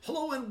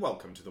Hello and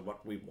welcome to the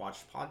What We've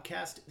Watched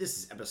podcast. This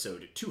is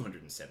episode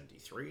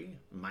 273.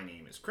 My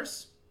name is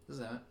Chris. Is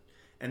that?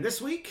 And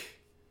this week,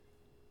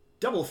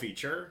 double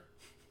feature,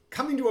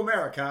 Coming to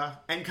America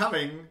and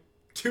Coming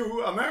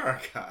to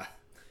America.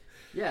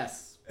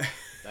 Yes,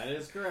 that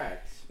is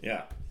correct.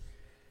 Yeah.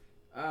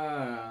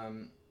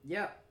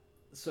 Yeah.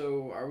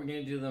 So, are we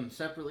going to do them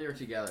separately or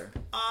together?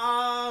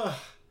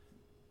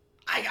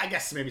 I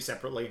guess maybe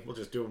separately. We'll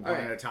just do them one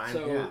at a time.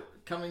 So,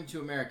 Coming to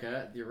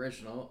America, the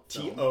original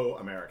film. T.O.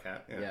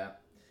 America. Yeah.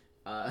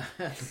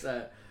 It's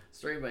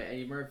story by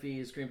Eddie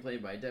Murphy, screenplay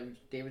by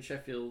David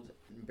Sheffield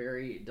and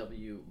Barry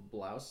W.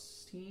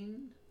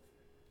 Blaustein.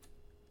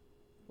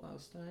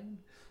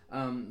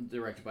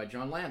 Directed by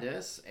John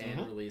Landis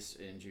and released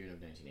in June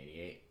of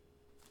 1988.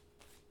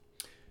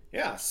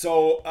 Yeah,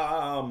 so,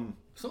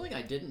 Something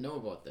I didn't know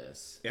about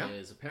this Yeah.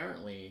 is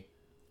apparently,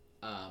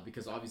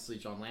 because obviously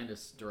John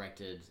Landis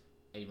directed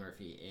Eddie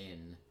Murphy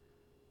in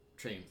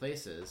Trading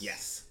Places.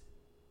 Yes.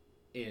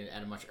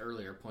 At a much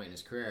earlier point in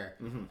his career.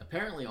 Mm-hmm.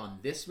 Apparently on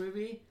this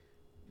movie,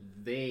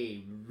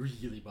 they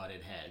really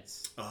butted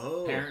heads.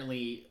 Oh.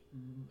 Apparently,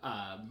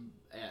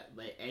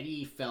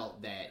 Eddie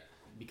felt that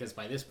because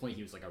by this point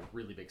he was like a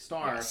really big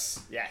star.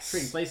 Yes.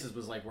 Trading Places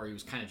was like where he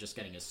was kind of just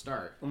getting his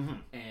start. Mm-hmm.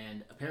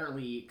 And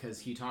apparently, because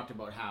he talked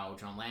about how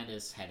John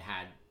Landis had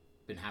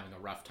been having a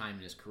rough time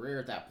in his career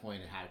at that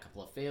point, had a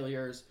couple of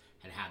failures,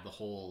 had the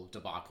whole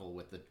debacle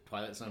with the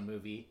Twilight Zone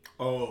movie.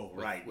 Oh,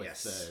 with, right, with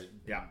yes.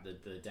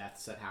 the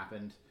deaths that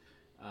happened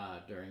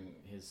during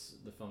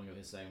the filming of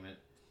his segment.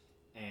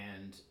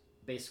 And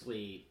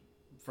basically,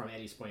 from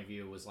Eddie's point of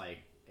view, was like,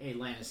 hey,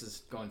 Landis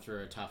is going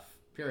through a tough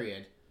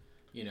period,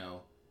 you know.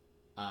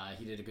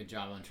 He did a good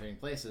job on Trading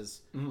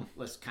Places. Mm-hmm.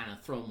 Let's kind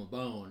of throw him a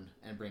bone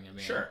and bring him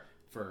in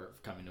for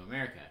Coming to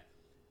America.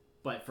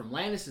 But from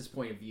Landis'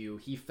 point of view,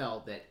 he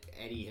felt that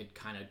Eddie had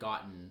kind of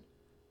gotten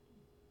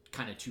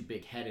too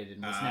big-headed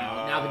and was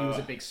now that he was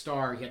a big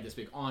star, he had this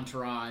big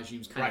entourage. He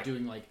was kind of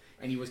doing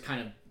and he was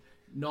kind of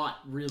not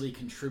really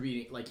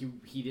contributing. Like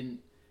he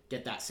didn't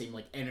get that same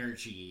like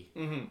energy.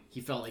 Mm-hmm.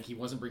 He felt like he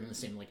wasn't bringing the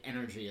same like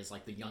energy as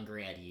like the younger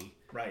Eddie,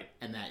 right?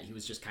 And that he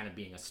was just kind of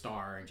being a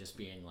star and just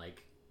being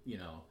like, you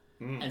know.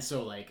 Mm. And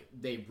so, like,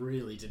 they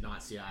really did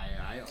not see eye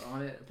to eye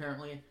on it,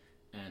 apparently,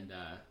 and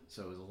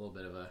so it was a little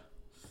bit of a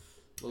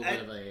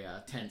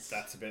tense.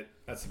 That's a bit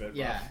rough.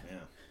 Yeah.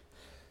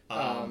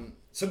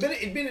 So then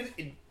it'd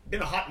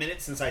been a hot minute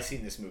since I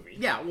seen this movie.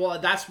 Yeah, well,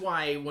 that's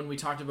why when we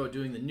talked about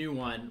doing the new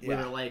one, we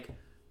Yeah. were like,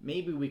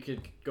 maybe we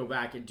could go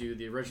back and do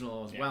the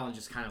original as well and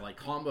just kind of like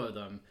combo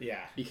them. Yeah.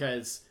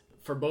 Because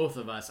for both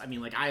of us, I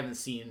mean, like, I haven't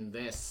seen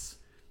this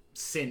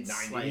since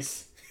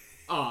 90s.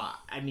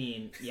 I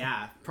mean,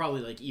 yeah,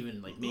 probably like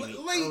even like maybe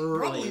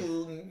probably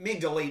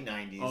mid to late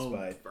 90s,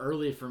 but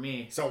early for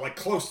me. So like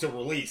close to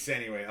release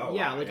anyway. Oh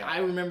yeah, wow, I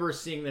remember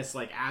seeing this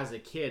like as a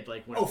kid,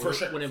 like when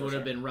it would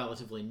have been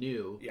relatively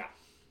new. Yeah,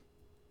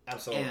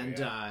 absolutely.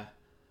 And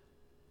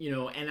you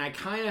know, and I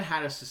kind of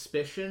had a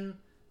suspicion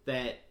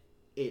that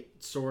it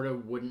sort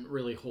of wouldn't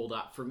really hold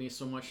up for me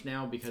so much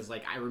now because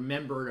like I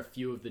remembered a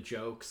few of the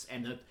jokes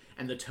and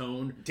the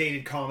tone,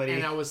 dated comedy,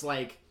 and I was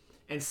like.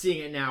 And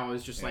seeing it now, I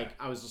was just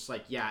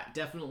like, yeah,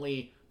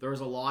 definitely. There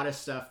was a lot of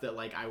stuff that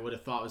like I would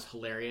have thought was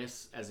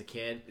hilarious as a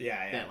kid.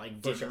 Yeah. That like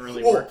didn't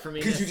really work for me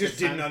because you just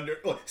didn't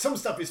some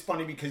stuff is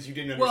funny because you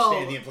didn't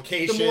understand the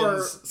implications.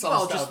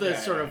 Just the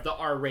sort of the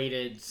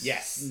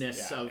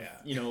R-ratedness of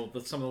you know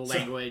some of the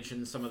language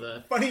and some of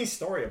the funny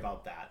story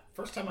about that.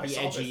 First time I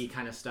saw this, edgy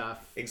kind of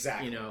stuff.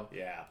 Exactly. You know.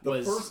 Yeah.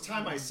 The first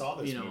time I saw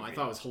this, movie, I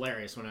thought it was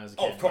hilarious when I was a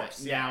kid. Oh, of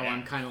course. But now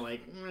I'm kind of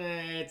like,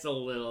 it's a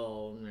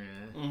little.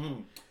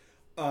 Mm-hmm.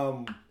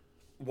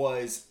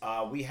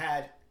 We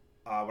had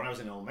when I was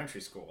in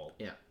elementary school,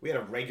 we had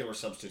a regular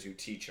substitute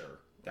teacher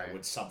that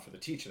would sub for the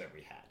teacher that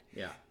we had.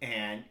 Yeah.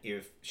 And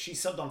if she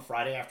subbed on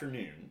Friday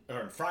afternoon,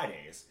 or on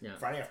Fridays,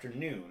 Friday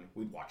afternoon,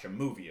 we'd watch a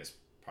movie as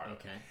part of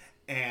it.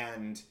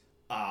 And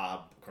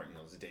according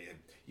to the day,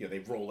 they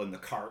roll in the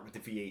cart with the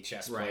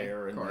VHS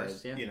player and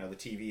the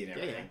TV and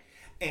everything.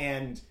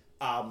 And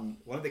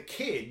one of the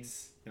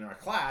kids in our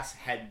class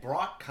had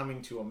brought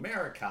Coming to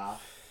America.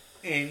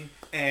 And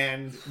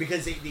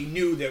because they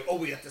knew that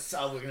we have to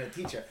sub, we're gonna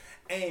teach her,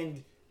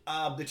 and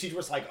the teacher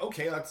was like,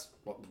 okay, let's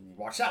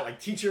watch that.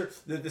 Like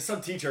the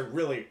sub teacher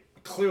really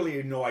clearly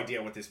had no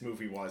idea what this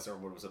movie was or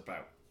what it was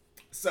about.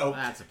 So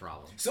that's a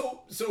problem.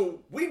 So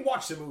we'd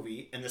watch the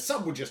movie, and the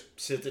sub would just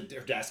sit at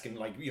their desk and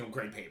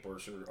grade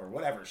papers or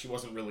whatever. She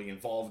wasn't really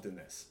involved in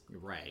this,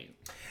 right?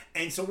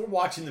 And so we're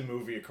watching the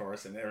movie, of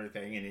course, and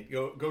everything, and it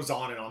goes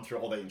on and on through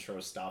all the intro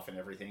stuff and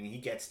everything. And he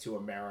gets to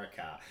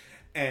America.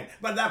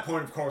 But at that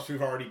point, of course,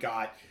 we've already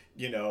got,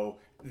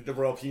 the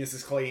royal penis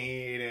is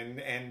clean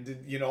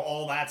and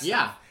all that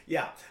stuff.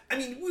 Yeah. I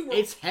mean,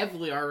 it's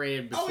heavily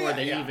R-rated before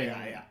they even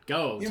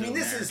go. I mean,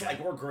 this is like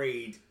we're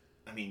grade,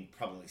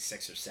 probably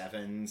 6 or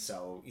 7.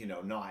 So,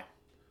 not,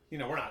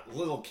 we're not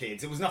little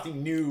kids. It was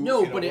nothing new.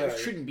 No, but it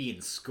shouldn't be in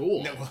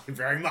school. No,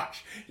 very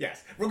much.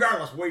 Yes.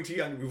 Regardless, way too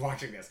young to be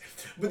watching this.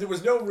 But there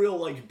was no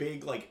real,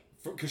 big,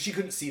 because she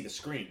couldn't see the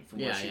screen from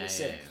where she was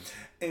sitting.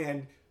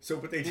 And So,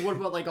 but they. What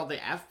about like all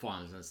the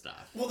F-bombs and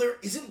stuff? Well, there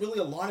isn't really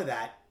a lot of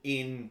that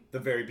in the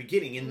very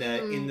beginning in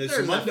the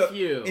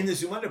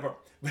Zamunda part,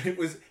 but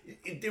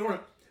they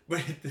weren't.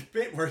 But the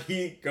bit where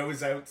he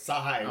goes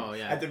outside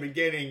at the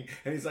beginning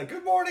and he's like,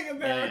 "Good morning,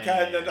 America,"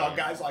 and then the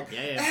guy's like,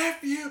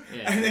 "F you,"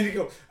 and then he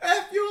goes,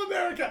 "F you,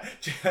 America."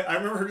 I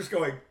remember her just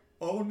going,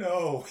 "Oh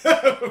no,"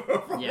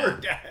 from her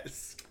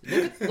desk.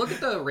 Look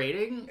at the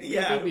rating.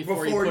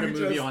 Before you put a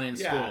movie on in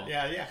school.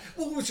 Yeah.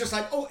 Well, it was just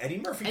like, oh, Eddie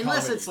Murphy.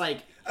 Unless comedy. It's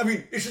like, I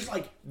mean, it's just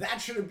like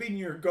that should have been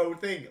your go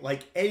thing,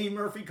 like Eddie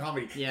Murphy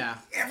comedy. Yeah.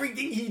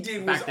 Everything he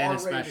did was back then,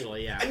 R-rated.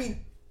 Especially. Yeah. I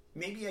mean,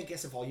 maybe I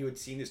guess if all you had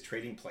seen is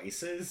Trading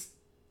Places.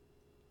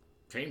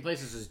 Trading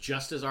Places is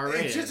just as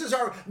R-rated. It's just as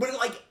R, but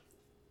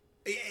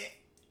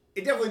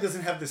it definitely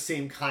doesn't have the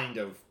same kind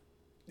of,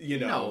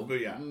 No,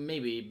 but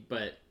maybe,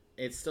 but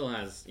it still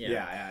has.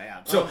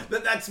 Yeah. So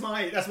that's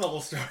my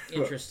little story.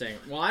 Interesting.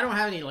 Well, I don't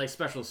have any like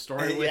special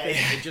story with it.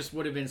 It just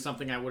would have been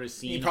something I would have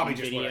seen. You probably on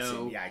just video, would have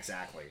seen. Yeah,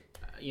 exactly.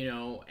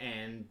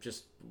 And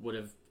just would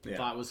have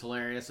thought it was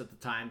hilarious at the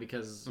time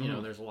because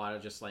there's a lot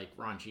of just like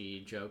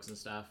raunchy jokes and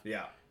stuff.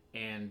 Yeah.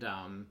 And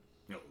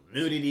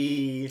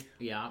nudity.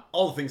 Yeah.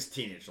 All the things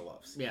teenager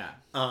loves. Yeah.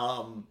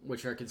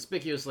 Which are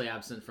conspicuously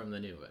absent from the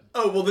new one.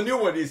 Oh, well, the new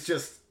one is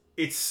just,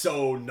 it's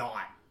so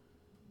not.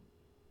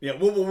 Yeah,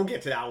 we'll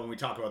get to that when we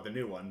talk about the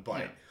new one,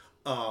 but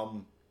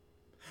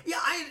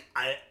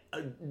I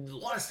a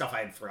lot of stuff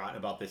I had forgotten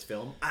about this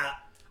film. I'd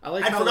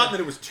forgotten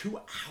that it was 2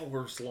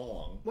 hours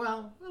long.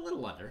 Well, a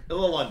little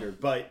under,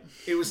 but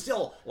it was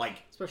still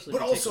like, especially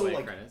but also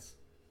like credits.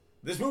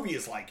 This movie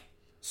is like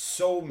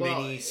so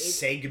many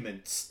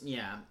segments.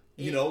 Yeah.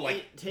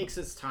 It takes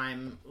its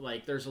time.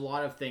 Like, there's a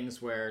lot of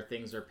things where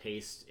things are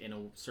paced in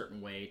a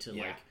certain way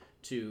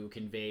to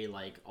convey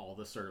like all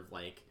the sort of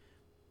like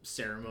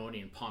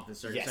ceremony and pomp and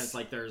circumstance.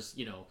 Like, there's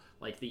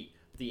like the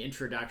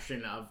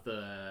introduction of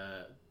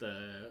the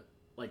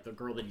like the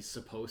girl that he's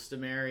supposed to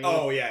marry.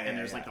 Oh yeah, and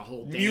there's like a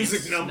whole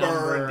music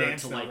number and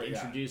dance to number, like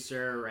introduce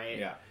her, right?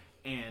 Yeah,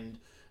 and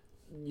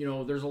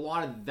there's a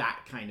lot of that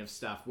kind of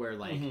stuff where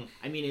like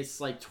I mean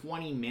it's like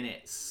 20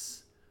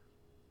 minutes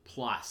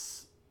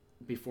plus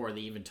before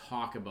they even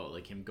talk about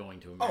like him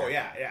going to America. Oh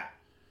yeah.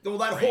 Well,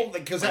 that whole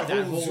because that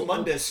whole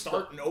Zamunda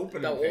start and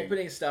opening. The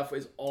opening stuff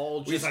is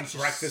all just like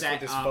breakfast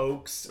with his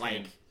folks.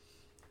 Like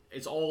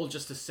it's all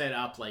just to set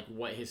up like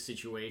what his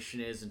situation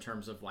is in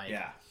terms of like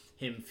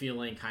him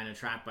feeling kind of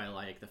trapped by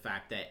like the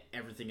fact that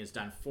everything is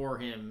done for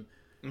him.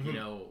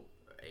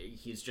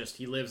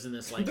 He lives in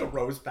this like the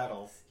rose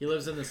petals. He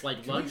lives in this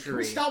like luxury. Can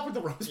we stop with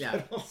the rose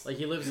petals? Like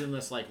he lives in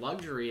this like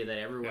luxury that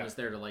everyone is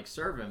there to like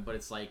serve him, but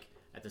it's like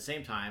at the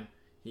same time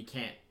he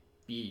can't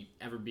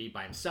ever be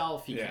by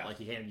himself. He can't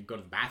he can't go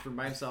to the bathroom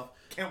by himself.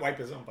 Can't wipe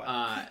his own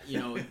butt.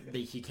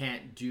 He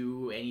can't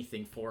do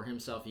anything for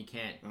himself. He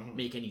can't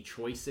make any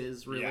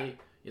choices really. Yeah.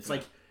 It's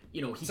like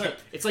he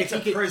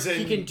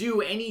can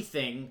do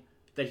anything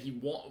that he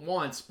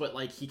wants, but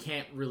like he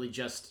can't really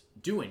just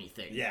do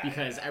anything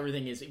because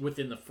everything is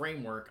within the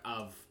framework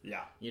of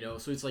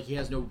so it's like he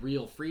has no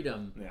real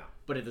freedom,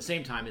 but at the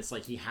same time it's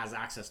like he has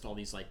access to all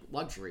these like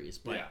luxuries,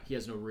 but he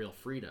has no real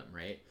freedom,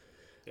 right?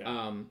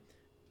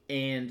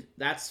 And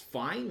that's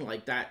fine,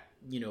 like that,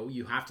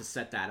 you have to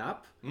set that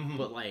up,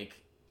 but like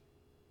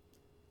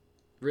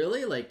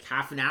really, like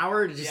half an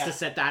hour just to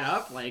set that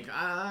up, like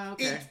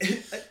okay.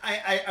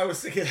 I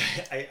was thinking,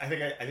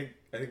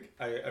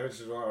 I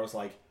was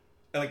like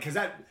because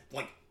that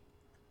like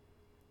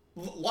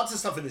lots of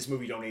stuff in this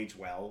movie don't age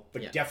well,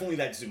 but definitely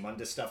that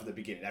Zamunda stuff at the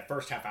beginning, that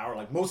first half hour,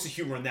 like most of the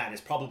humor in that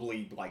is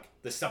probably like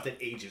the stuff that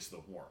ages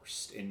the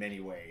worst in many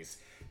ways,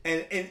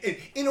 and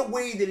in a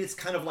way that it's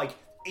kind of like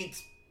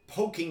it's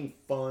poking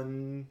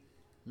fun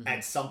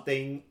at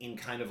something in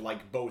kind of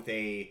like both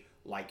a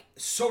like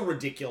so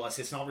ridiculous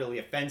it's not really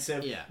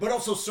offensive, but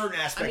also certain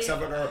aspects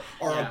of it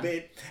are a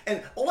bit,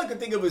 and all I could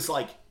think of was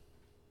like,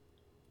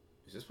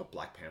 is this what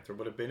Black Panther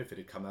would have been if it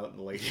had come out in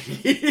the late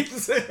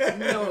 80s?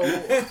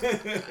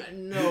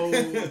 No,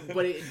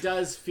 but it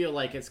does feel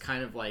like it's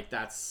kind of like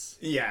that's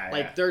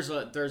there's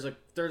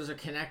a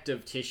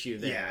connective tissue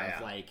there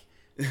of like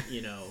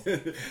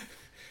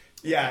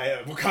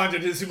Wakanda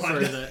to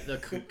Zamunda.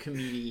 Sort of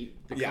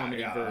the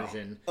comedy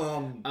version.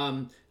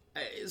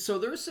 So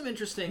there was some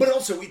interesting, but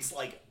also it's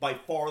like by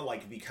far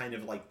like the kind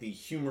of like the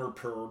humor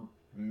per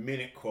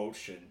minute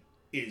quotient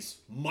is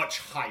much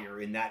higher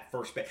in that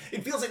first bit.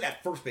 It feels like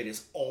that first bit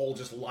is all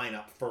just line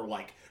up for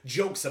like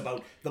jokes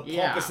about the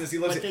pompousness he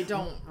lives in. They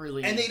don't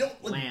really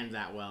land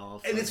that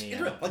well. And it's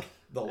like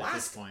the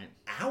last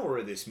hour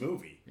of this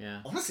movie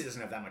honestly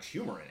doesn't have that much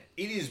humor in it.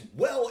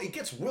 It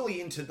gets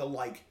really into the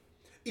like,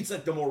 it's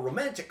like the more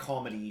romantic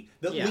comedy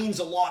that leans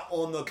a lot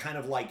on the kind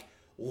of like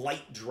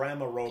light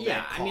drama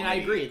romantic comedy. I mean, I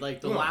agree.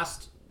 Like the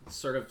last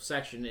sort of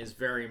section is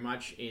very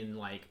much in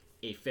like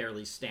a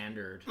fairly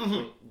standard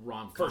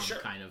rom-com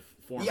kind of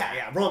format.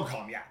 Yeah,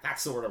 rom-com. Yeah,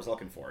 that's the word I was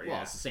looking for. Yeah.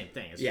 Well, it's the same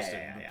thing. It's just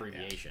an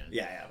abbreviation.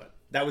 Yeah, but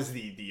that was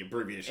the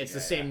abbreviation. It's the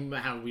same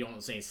how we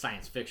don't say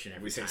science fiction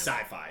every time. We say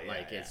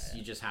sci-fi.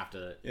 You just have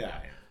to. Yeah.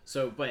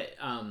 So, but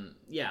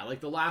like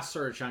the last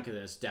sort of chunk of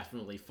this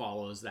definitely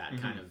follows that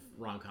kind of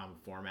rom-com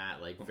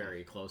format like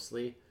very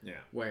closely. Yeah.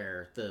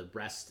 Where the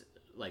rest,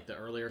 like the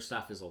earlier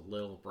stuff, is a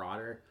little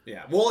broader.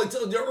 Yeah. Well, it's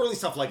the early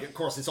stuff. Like, of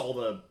course, it's all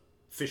the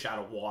fish out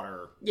of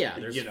water. Yeah,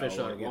 there's fish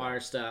out of water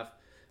stuff.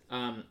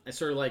 I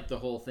sort of like the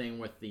whole thing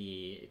with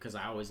because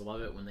I always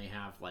love it when they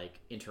have like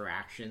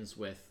interactions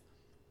with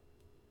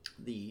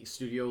the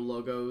studio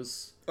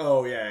logos.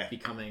 Oh yeah,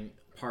 becoming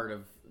part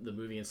of the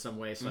movie in some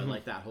way. So I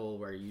like that whole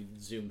where you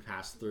zoom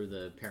past through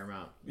the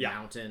Paramount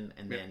mountain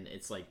and then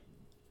it's like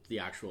the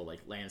actual like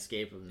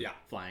landscape and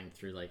flying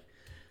through like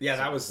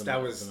that was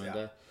that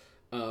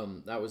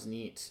was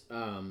neat.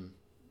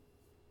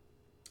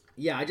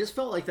 I just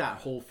felt like that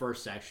whole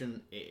first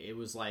section it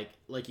was like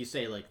you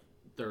say, like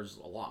there's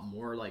a lot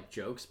more like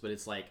jokes, but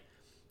it's like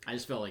I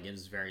just felt like it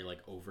was very like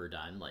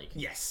overdone. Like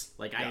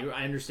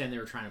I understand they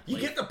were trying to play.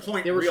 You get the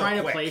point. They were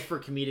trying to play for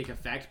comedic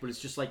effect, but it's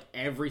just like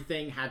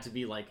everything had to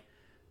be like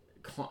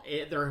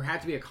there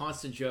had to be a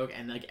constant joke,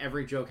 and like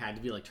every joke had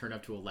to be like turned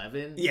up to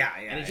 11.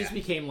 And it just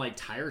became like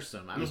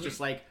tiresome. I was just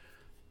like,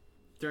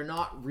 they're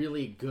not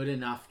really good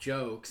enough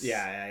jokes.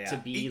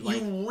 To be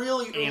like you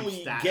really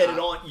get it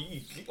on.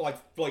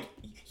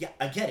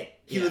 I get it.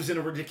 He lives in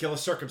a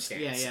ridiculous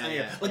circumstance.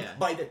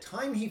 By the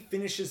time he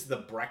finishes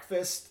that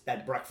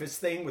breakfast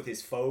thing with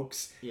his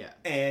folks.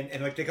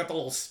 And like they got the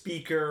little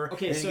speaker.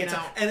 Okay, and so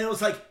now, and it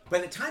was like by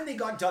the time they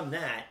got done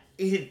that,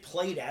 it had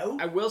played out.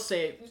 I will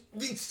say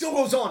it still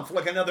goes on for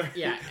like another.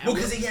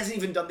 Because they haven't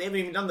even done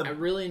the. I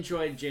really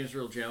enjoyed James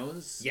Earl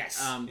Jones.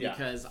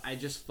 Because I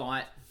just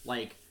thought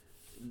like.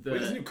 He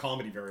doesn't do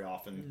comedy very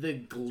often. The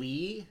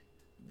glee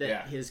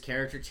that his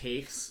character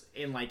takes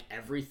in like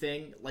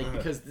everything, like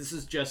because this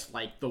is just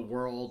like the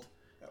world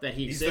that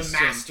he exists in.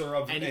 He's the master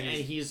of, and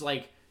he's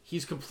like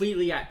he's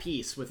completely at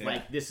peace with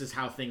like this is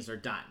how things are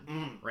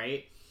done,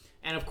 right?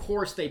 And of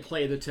course they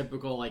play the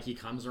typical like he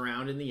comes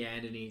around in the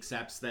end and he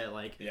accepts that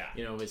like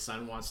you know his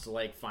son wants to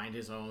like find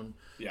his own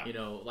you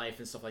know life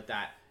and stuff like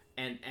that,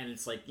 and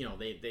it's like you know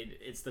they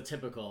it's the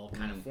typical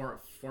kind of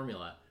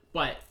formula,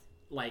 but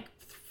like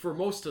for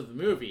most of the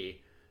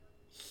movie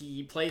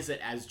he plays it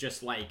as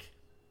just like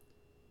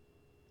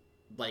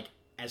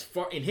as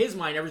far in his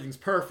mind everything's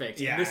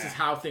perfect and this is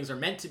how things are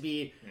meant to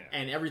be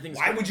and everything's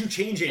why would you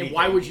change anything and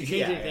why would you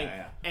change anything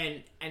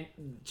and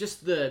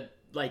just the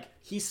like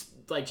he's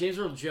like James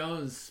Earl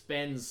Jones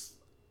spends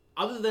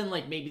other than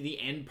like maybe the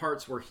end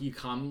parts where he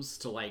comes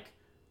to like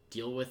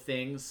deal with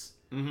things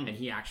and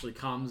he actually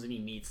comes and he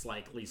meets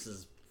like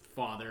Lisa's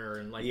father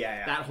and like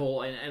that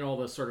whole and all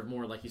the sort of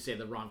more like you say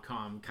the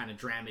rom-com kind of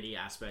dramedy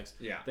aspects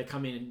that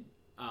come in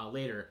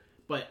later,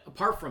 but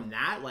apart from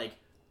that like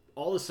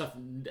all the stuff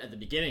at the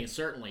beginning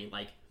certainly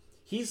like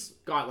he's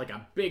got like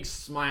a big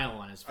smile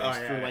on his face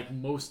through like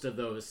most of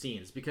those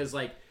scenes because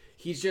like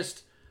he's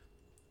just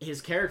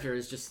his character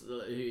is just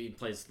he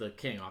plays the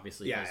king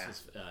obviously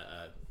his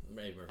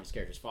Eddie Murphy's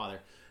character's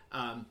father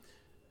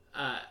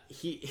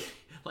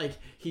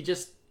he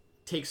just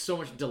takes so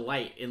much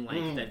delight in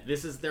like that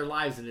this is their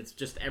lives and it's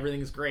just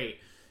everything's great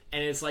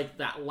and it's like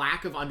that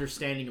lack of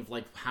understanding of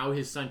like how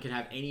his son could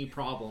have any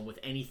problem with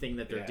anything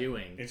that they're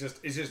doing. It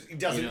just it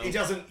doesn't it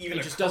doesn't even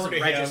it just doesn't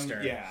register.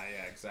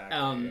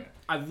 Exactly.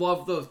 I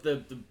love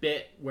the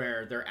bit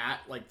where they're at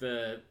like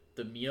the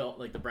meal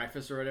like the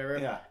breakfast or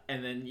whatever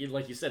and then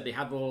like you said they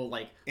have the little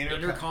like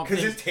intercom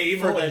because his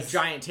table for the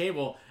giant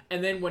table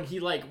and then when he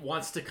like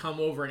wants to come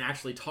over and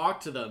actually talk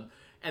to them.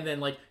 And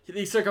then, like,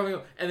 they start coming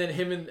over, and then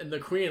him and the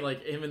queen,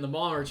 like, him and the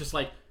mom are just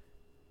like,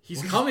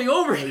 he's coming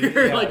over here.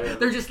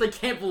 They're just, like,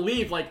 can't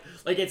believe, like,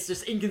 it's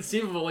just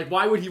inconceivable. Like,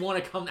 why would he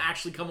want to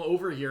actually come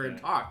over here and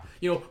talk?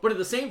 You know, but at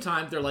the same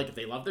time, they're like,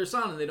 they love their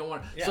son, and they don't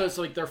want to. So it's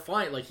like, they're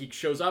fine. Like, he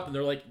shows up, and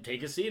they're like,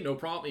 take a seat, no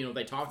problem. You know,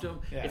 they talk to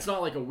him. It's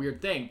not, like, a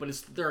weird thing, but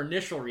it's their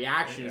initial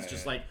reaction is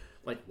just like,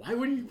 why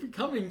would he be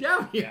coming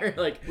down here?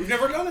 Like, we've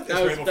never done it this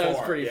way before. That was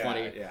pretty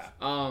funny.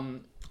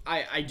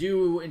 I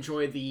do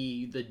enjoy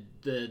the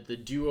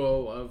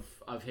duo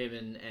of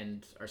him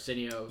and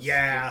Arsenio's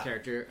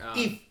character.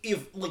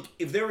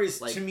 If there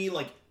is like, to me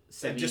like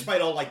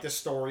despite all like the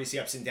stories, the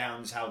ups and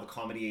downs, how the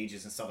comedy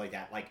ages and stuff like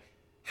that, like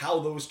how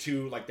those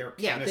two like their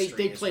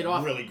chemistry they played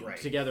off really great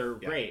together,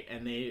 great,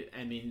 and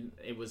I mean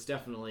it was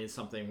definitely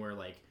something where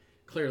like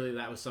clearly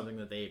that was something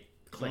that they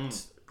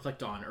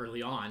clicked on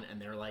early on,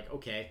 and they're like,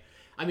 okay,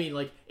 I mean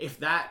like if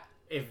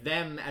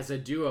them as a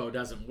duo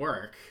doesn't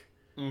work.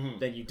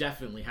 Then you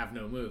definitely have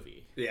no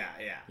movie.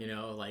 You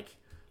know, like,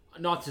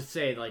 not to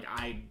say like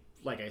I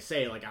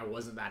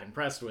wasn't that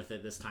impressed with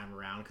it this time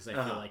around because I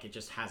feel like it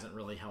just hasn't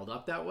really held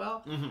up that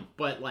well.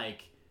 But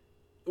like,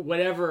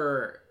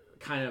 whatever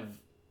kind of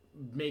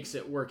makes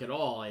it work at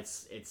all,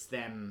 it's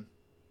them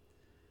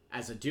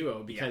as a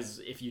duo because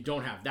if you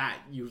don't have that,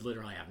 you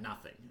literally have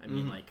nothing. I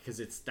mean, like, because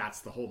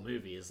that's the whole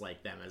movie is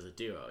like them as a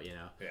duo. You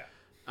know.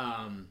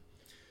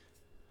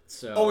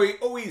 So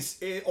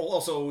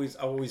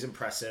always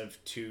impressive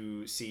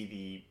to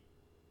see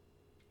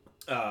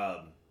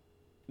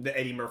the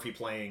Eddie Murphy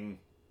playing.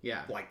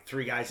 Yeah, like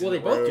three guys. Well,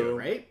 in they both do it,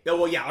 right?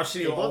 Oh, well, yeah,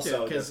 Arsenio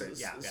also does it.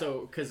 Yeah,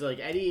 so because like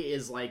Eddie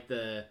is like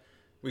the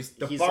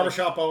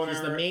barbershop owner.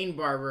 He's the main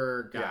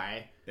barber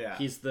guy. Yeah.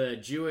 He's the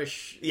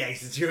Jewish. Yeah,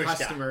 he's the Jewish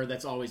customer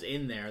that's always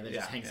in there that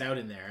just hangs out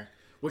in there.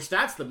 Which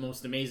that's the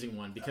most amazing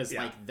one because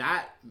like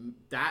that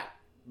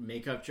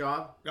makeup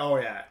job. Oh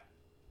yeah.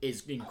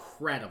 Is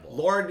incredible.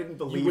 Laura didn't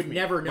believe you would me.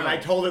 never know. When I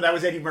told her that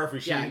was Eddie Murphy,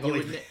 she didn't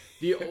believe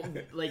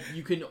me. Like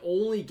you can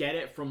only get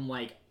it from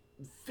like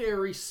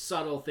very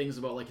subtle things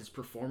about like his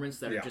performance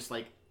that are just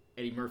like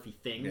Eddie Murphy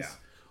things,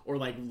 or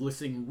like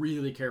listening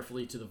really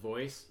carefully to the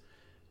voice.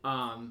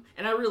 And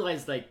I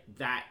realized like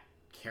that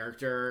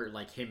character,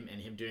 like him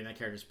doing that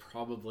character is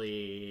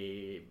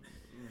probably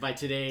by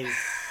today's,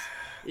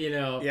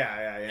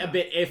 a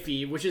bit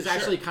iffy, which is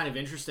actually kind of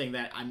interesting.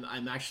 That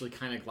I'm actually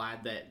kind of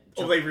glad that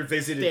they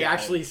revisited. They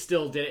actually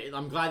still did it.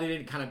 I'm glad they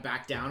didn't kind of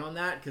back down on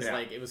that because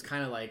like it was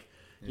kind of like.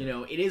 You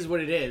know, it is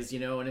what it is,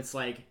 and it's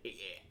like,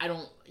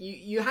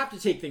 you have to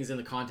take things in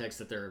the context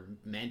that they're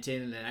meant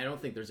in, and I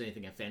don't think there's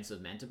anything offensive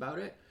meant about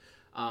it.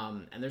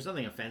 And there's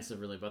nothing offensive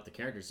really about the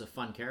character. It's a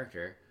fun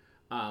character.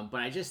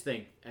 But I just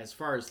think as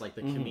far as like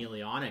the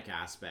chameleonic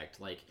aspect,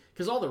 like,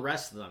 because all the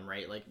rest of them,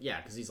 right? Like, yeah,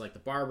 because he's like the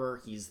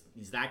barber, he's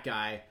that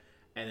guy.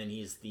 And then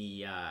he's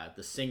the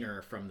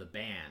singer from the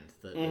band,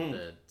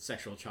 the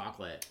Sexual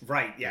Chocolate.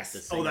 Right, yes.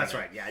 That's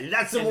right. Yeah,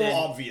 that's the more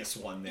obvious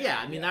one there. Yeah,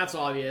 I mean, that's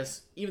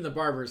obvious. Even the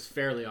barber's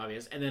fairly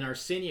obvious. And then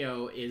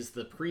Arsenio is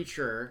the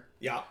preacher.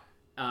 Yeah.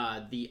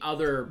 The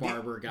other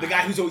barber guy. The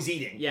guy who's always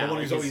eating. Yeah, the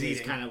one who's always eating.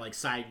 He's kind of like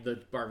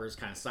the barber's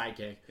kind of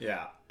sidekick.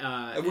 Yeah.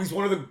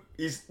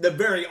 He's the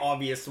very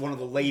obvious one of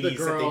the ladies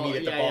that they meet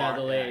at the bar. Yeah,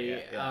 the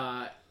lady.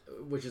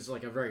 Which is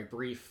like a very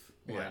brief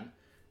one. Yeah.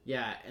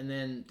 Yeah, and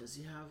then does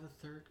he have a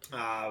third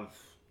character?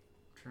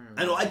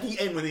 I know at the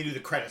end when they do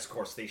the credits, of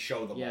course, they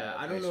show them. Yeah,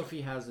 I don't know if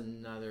he has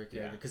another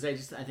character because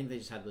I think they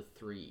just had the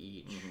three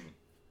each,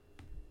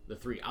 the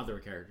three other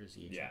characters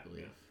each. I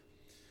believe.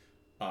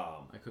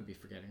 I could be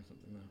forgetting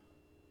something though,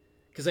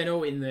 because I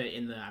know in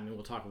the I mean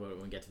we'll talk about it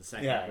when we get to the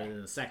second one, but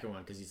in the second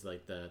one because he's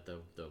like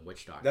the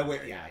witch doctor. Which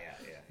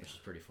is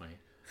pretty funny.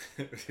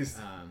 Whose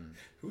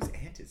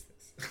aunt is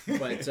this?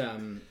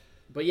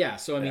 But yeah,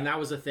 so I mean that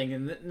was a thing,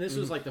 and this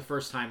was like the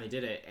first time they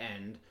did it,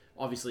 and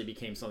obviously it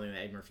became something that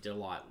Eddie Murphy did a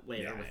lot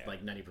later with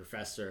like Nutty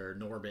Professor,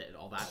 Norbit,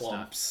 all that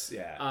Clumps, stuff.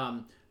 Yeah.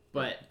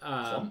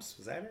 Clumps,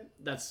 was that it?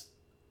 That's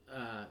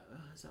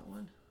is that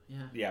one? Yeah.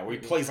 Yeah, where he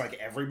plays like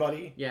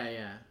everybody. Yeah.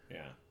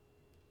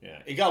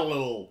 It got a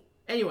little.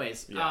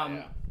 Anyways,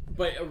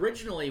 but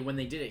originally when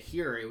they did it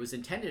here, it was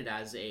intended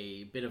as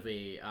a bit of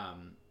a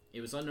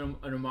it was an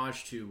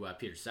homage to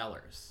Peter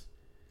Sellers.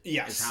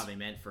 Yes, is how they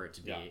meant for it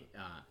to be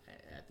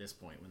at this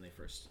point when they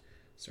first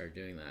started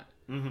doing that.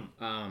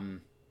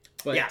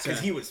 But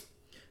because he was.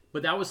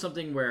 But that was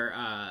something where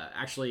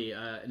actually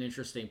an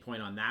interesting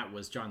point on that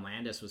was John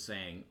Landis was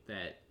saying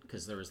that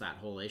because there was that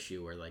whole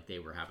issue where like they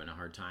were having a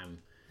hard time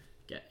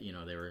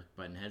they were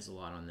butting heads a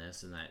lot on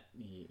this, and that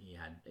he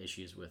had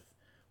issues with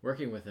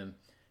working with him.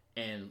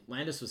 And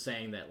Landis was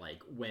saying that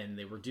like when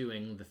they were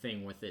doing the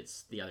thing with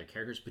the other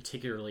characters,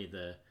 particularly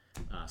the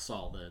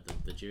Saul,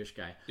 the Jewish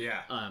guy.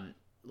 Yeah.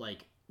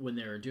 Like when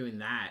they were doing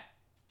that,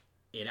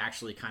 it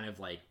actually kind of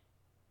like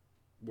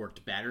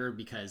worked better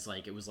because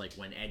like it was like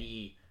when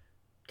Eddie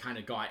kind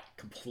of got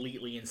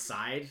completely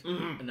inside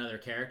another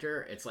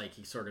character, it's like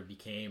he sort of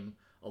became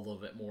a little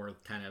bit more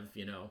kind of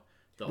he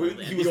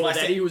was less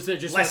Eddie. He was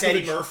just less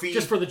Eddie Murphy,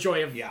 just for the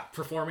joy of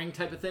performing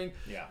type of thing.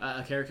 Yeah,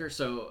 a character.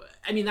 So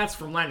I mean, that's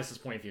from Landis's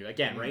point of view.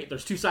 Again, right?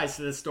 There's two sides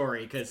to this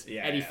story because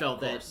Eddie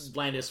felt that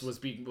Landis was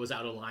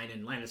out of line,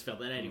 and Landis felt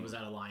that Eddie was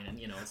out of line, and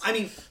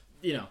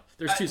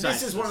there's two sides.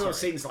 This is one of those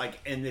things, like,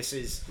 and this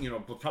is we'll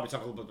probably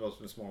talk a little bit about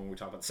this more when we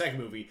talk about the second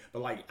movie.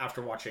 But like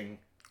after watching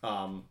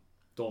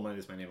Dolomite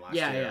Is My Name last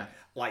year,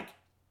 like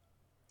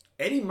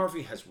Eddie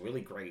Murphy has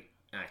really great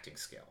acting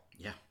skill.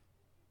 Yeah.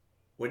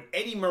 When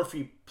Eddie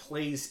Murphy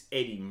plays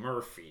Eddie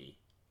Murphy,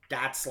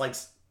 that's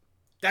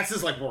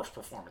his like worst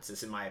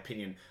performances in my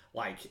opinion.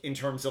 Like in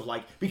terms of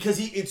like because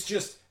it's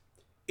just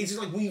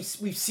like we've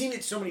seen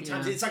it so many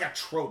times. It's like a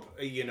trope,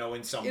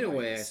 in some ways. In a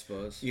way, I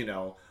suppose.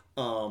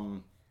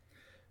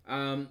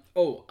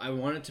 I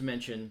wanted to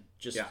mention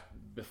just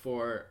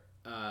before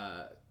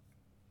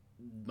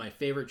my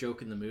favorite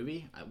joke in the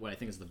movie, what I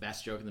think is the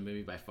best joke in the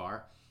movie by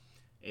far,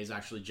 is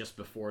actually just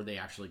before they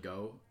actually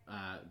go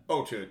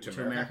to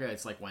America.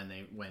 It's like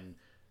when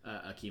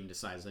Akeem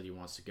decides that he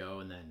wants to go,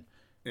 and then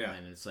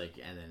it's like,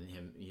 and then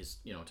he's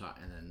and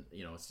then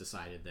it's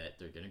decided that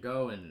they're gonna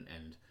go,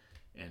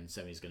 and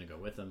Semi's gonna go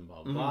with them,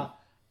 blah blah blah,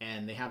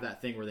 and they have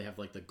that thing where they have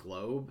like the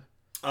globe.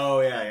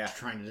 Oh yeah.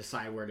 Trying to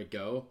decide where to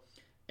go,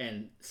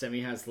 and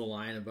Semi has the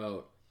line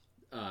about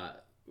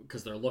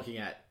because they're looking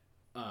at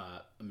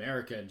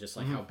America and just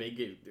like how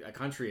big a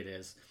country it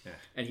is,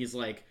 and he's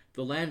like,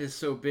 the land is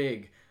so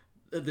big,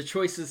 the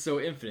choice is so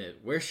infinite.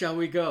 Where shall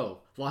we go?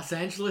 Los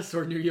Angeles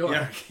or New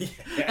York?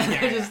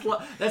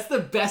 That's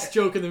the best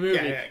joke in the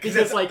movie because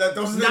it's like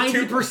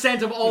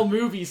 90% of all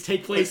movies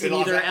take place in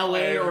either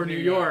LA or New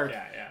York.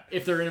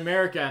 If they're in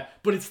America,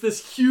 but it's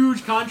this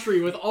huge country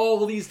with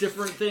all these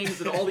different things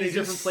and all these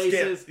different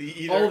places,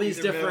 all these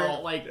different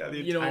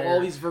all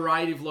these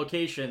variety of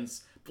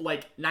locations.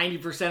 Like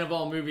 90% of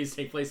all movies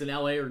take place in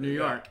LA or New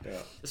York,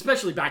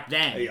 especially back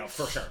then. Yeah,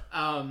 for sure.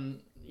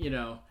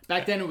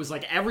 Back then it was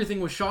like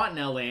everything was shot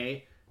in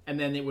LA, and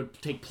then it would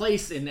take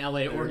place in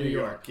LA or New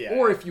York.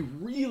 Or if you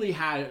really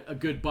had a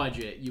good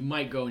budget, you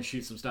might go and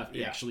shoot some stuff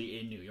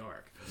actually in New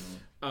York.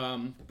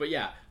 Mm-hmm. But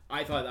yeah.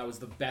 I thought that was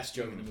the best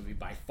joke in the movie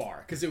by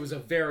far because it was a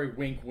very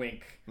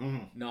wink,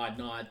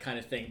 nod kind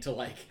of thing to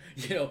like,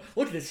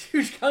 look at this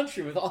huge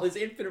country with all this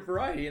infinite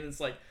variety, and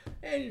it's like,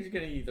 you're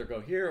gonna either go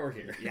here or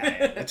here.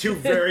 The two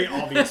very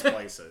obvious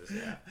places.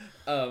 Yeah.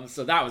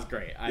 So that was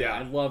great.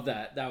 I love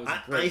that. That was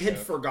a great. I had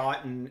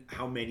forgotten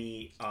how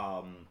many,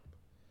 but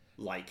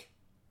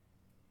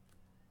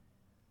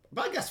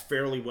I guess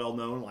fairly well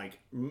known,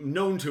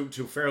 known to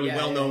fairly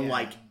well known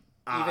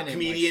even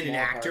comedian and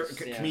actor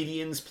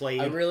comedians played.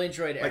 I really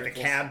enjoyed Eric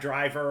the cab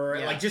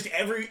driver, just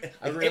every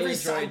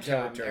side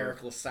character.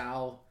 Eric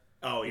LaSalle.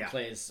 Oh who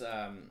plays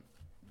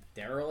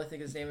Daryl, I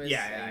think his name is.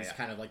 He's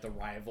kind of like the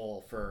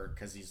rival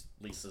because he's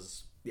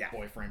Lisa's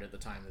boyfriend at the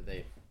time that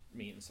they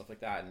meet and stuff like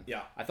that. And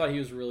I thought he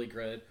was really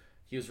good.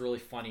 He was really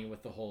funny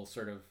with the whole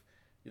sort of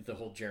the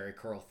whole Jerry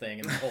Curl thing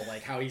and the whole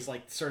how he's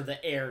like sort of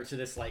the heir to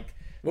this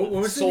what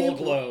was Soul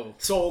Glow.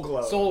 Soul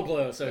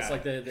Glow. So it's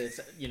like this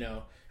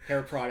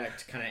hair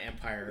product kind of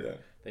empire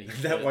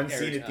that one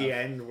scene at the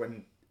end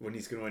when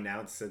he's going to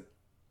announce that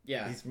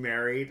he's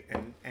married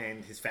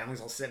and his family's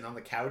all sitting on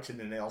the couch and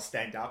then they all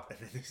stand up and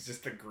then there's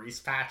just the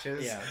grease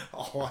patches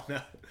all on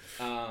that.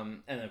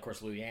 And then of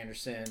course Louis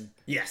Anderson.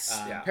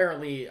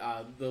 Apparently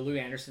the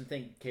Louis Anderson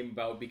thing came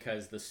about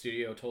because the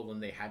studio told them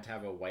they had to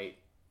have a white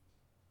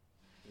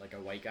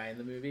guy in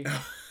the movie.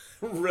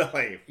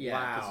 Really? Yeah,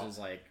 wow. Because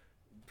it was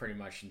pretty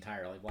much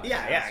entirely black.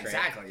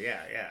 Exactly.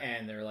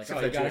 And they're like, you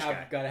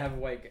gotta have a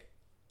white guy.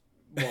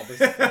 Well,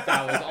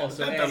 that was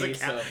also Eddie,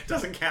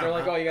 doesn't count. They're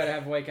like, you gotta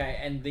have a white guy,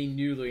 and they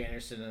knew Louis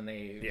Anderson, and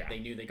they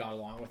knew they got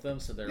along with him,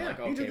 so they're like,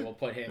 okay, we'll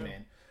put him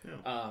in.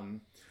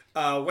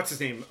 What's his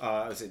name?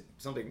 Is it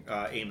something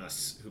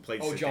Amos who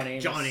played? John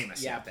Amos. John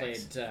Amos. Yeah, played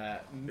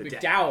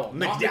McDowell.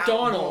 Not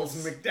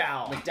McDonald's.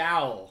 McDowell.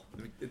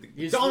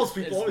 McDonald's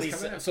people always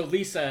come in. So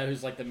Lisa,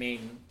 who's the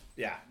main,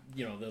 the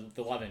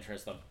love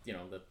interest of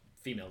the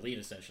female lead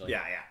essentially.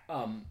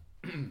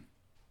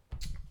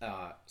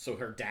 So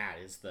her dad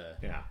is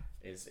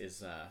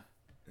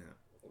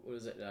what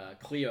is it?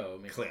 Cleo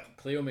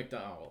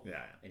McDonald.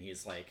 And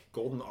he's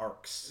Golden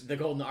Arcs. The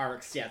Golden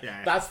Arcs.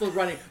 That's the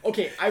running.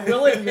 Okay, I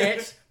will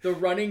admit the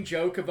running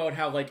joke about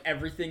how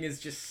everything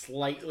is just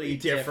slightly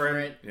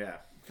different.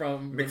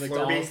 From the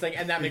McDonald's thing,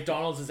 and that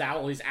McDonald's is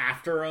always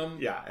after him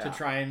to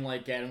try and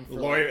get him for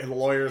the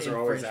lawyers are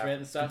always after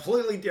and stuff.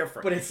 Completely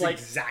different, but it's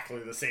exactly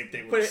the same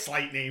thing with a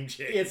slight name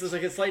change. It's just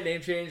a slight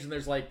name change, and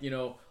there's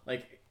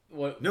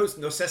what no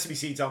sesame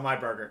seeds on my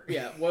burger.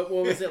 What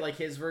was it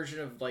his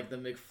version of the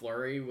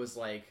McFlurry was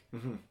the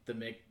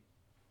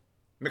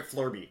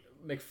McFlurby,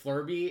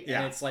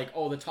 and it's the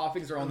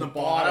toppings are on the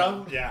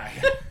bottom.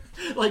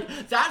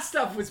 That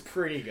stuff was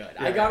pretty good.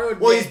 I gotta admit.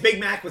 Well, his Big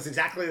Mac was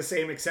exactly the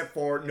same except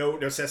for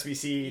no sesame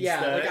seeds.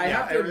 I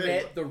have to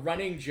admit the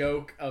running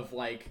joke of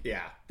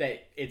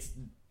that it's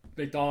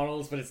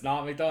McDonald's but it's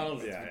not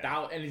McDonald's. It's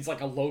without, and it's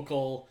a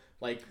local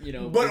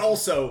But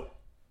also.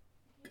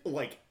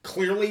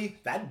 Clearly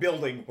that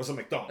building was a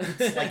McDonald's.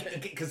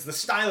 Because the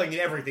styling and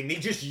everything, they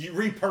just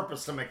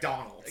repurposed a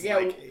McDonald's.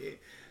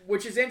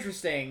 Which is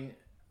interesting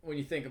when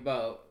you think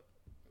about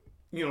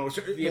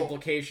the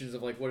implications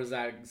of what does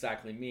that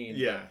exactly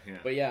mean.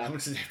 But how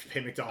much did they have to pay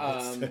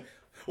McDonald's?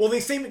 Well,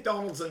 they say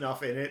McDonald's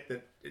enough in it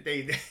that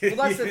they. Well,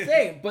 that's the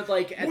thing. But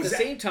at the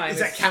same time, does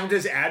that count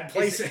as ad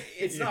placement?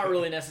 It's not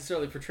really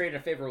necessarily portrayed in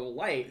a favorable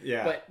light.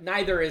 But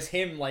neither is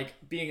him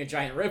being a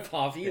giant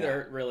ripoff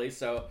either. Really,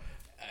 so.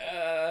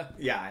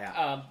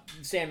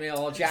 Samuel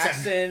L.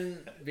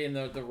 Jackson being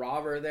the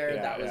robber there,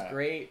 that was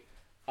great.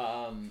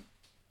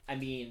 I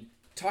mean,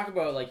 talk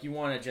about you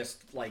want to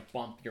just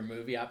bump your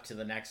movie up to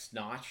the next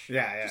notch.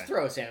 Just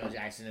throw Samuel L.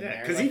 Jackson in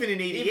there. Because even in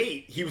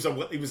 '88, he was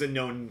a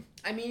known.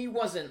 I mean, he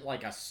wasn't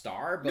a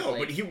star, but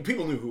but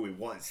people knew who he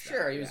was.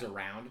 Sure, he was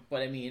around,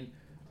 but I mean,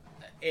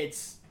 it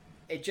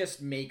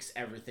just makes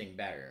everything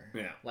better.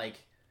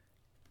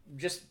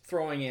 Just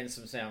throwing in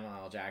some Samuel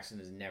L. Jackson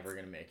is never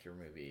going to make your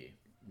movie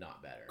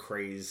not better.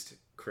 Crazed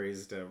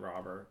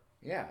robber.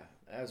 Yeah,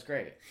 that was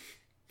great.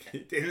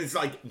 And it's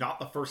not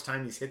the first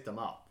time he's hit them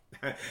up.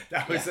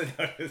 That was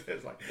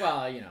it's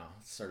well,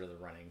 it's sort of the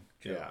running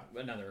joke.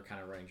 Another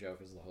kind of running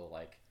joke is the whole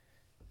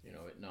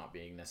it not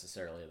being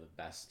necessarily the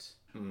best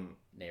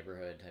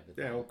neighborhood type of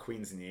thing. Yeah, well,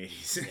 Queens in the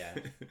 80s.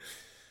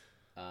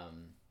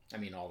 I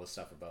mean all the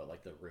stuff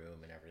about the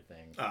room and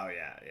everything. Oh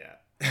yeah.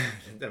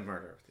 The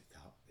murder.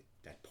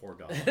 That poor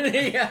dog.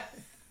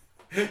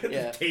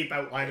 Yeah. Tape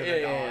outline of the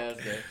dog. Yeah,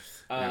 that's good.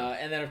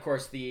 And then of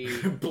course the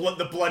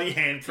bloody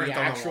handprint. The on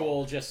actual the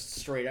wall. just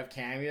straight up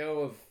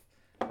cameo of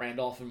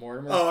Randolph and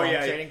Mortimer from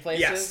Trading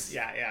Places. Yes,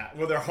 yeah.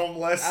 Well, they're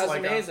homeless. That was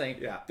amazing.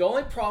 Yeah. The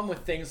only problem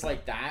with things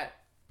like that,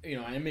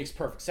 and it makes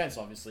perfect sense,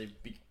 obviously,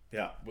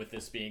 with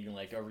this being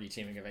like a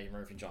reteaming of Eddie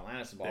Murphy and John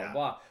Lannis and blah blah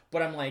blah.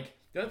 But I'm like,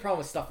 the only problem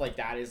with stuff like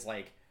that is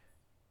like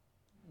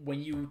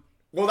when you.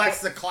 Well,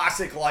 that's the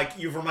classic, like,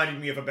 you've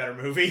reminded me of a better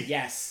movie.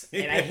 Yes,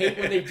 and I hate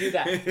when they do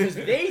that, because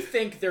they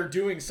think they're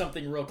doing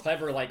something real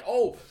clever, like,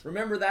 oh,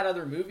 remember that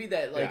other movie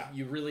that, like,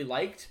 you really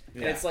liked?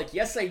 And it's like,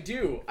 yes, I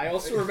do. I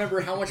also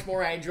remember how much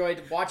more I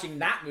enjoyed watching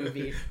that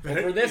movie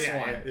over this one.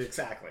 Yeah,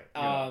 exactly.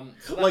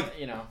 So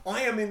that,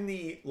 I am in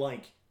the,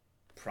 like,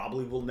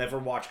 probably will never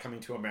watch Coming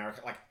to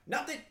America. Like,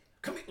 not that,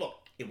 look,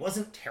 it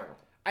wasn't terrible.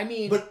 I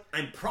mean... But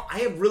I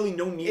have really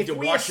no need to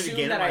watch it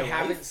again in my life. If we assume that I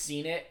haven't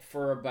seen it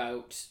for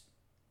about...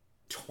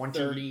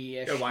 30-ish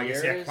years, I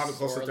guess, probably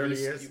close to 30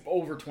 years.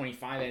 Over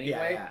 25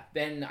 anyway,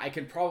 then I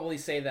could probably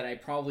say that I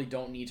probably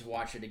don't need to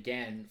watch it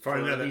again for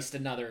at least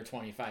another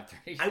 25, 30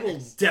 years. I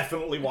will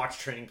definitely watch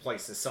Trading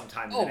Places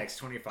sometime in the next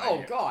 25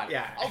 years. Oh, God.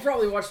 Yeah. I'll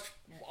probably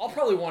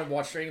want to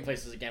watch Trading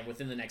Places again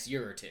within the next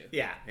year or two.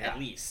 Yeah. At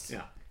least.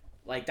 Yeah.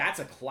 Like, that's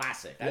a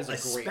classic. That's a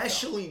great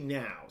Especially film.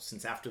 now,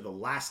 since after the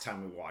last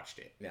time we watched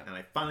it, and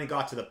I finally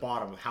got to the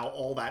bottom of how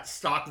all that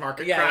stock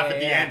market crap at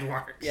the end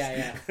works.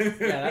 Yeah,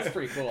 that's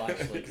pretty cool,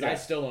 actually, because I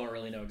still don't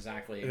really know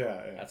exactly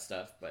that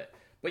stuff. But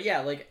yeah,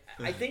 like,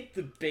 I think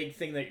the big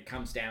thing that it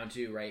comes down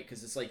to, right,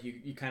 because it's like,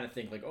 you kind of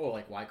think, like, oh,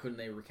 like, why couldn't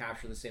they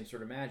recapture the same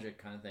sort of magic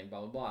kind of thing,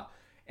 blah, blah, blah.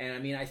 And, I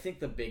mean, I think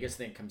the biggest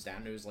thing it comes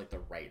down to is, like, the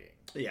writing.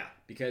 Yeah.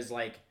 Because,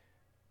 like,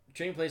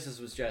 Trading Places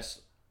was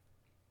just...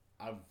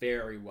 a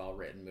very well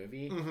written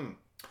movie. Mm-hmm.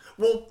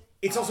 Well,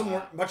 it's also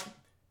much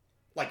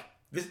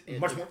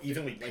more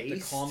evenly paced. Like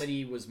the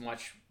comedy was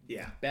much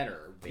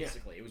better.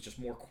 Basically, it was just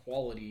more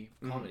quality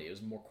comedy. It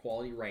was more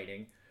quality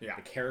writing. Yeah,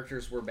 the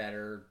characters were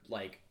better,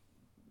 like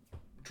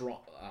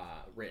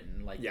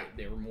written. Like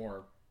they were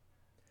more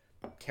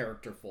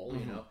characterful.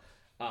 You know,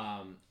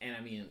 and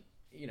I mean,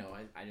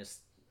 I just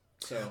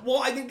so.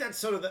 Well, I think that's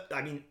sort of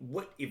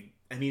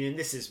and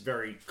this is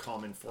very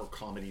common for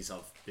comedies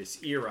of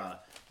this era,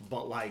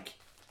 but like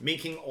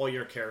making all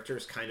your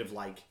characters kind of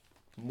like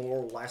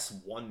more or less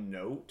one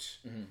note,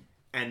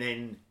 and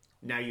then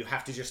now you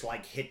have to just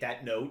like hit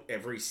that note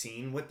every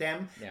scene with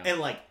them,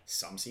 and like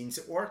some scenes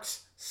it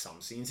works,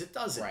 some scenes it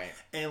doesn't, right?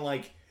 And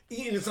like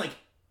it's like,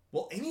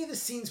 well, any of the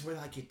scenes where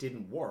like it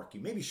didn't work, you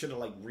maybe should have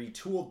like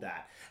retooled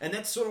that. And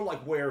that's sort of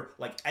like where,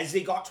 like, as they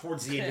got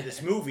towards the end of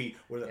this movie,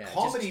 where the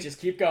comedy just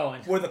keep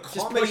going, where the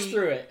comedy push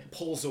through it,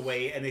 pulls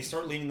away, and they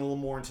start leaning a little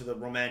more into the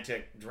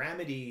romantic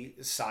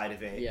dramedy side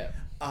of it. Yeah.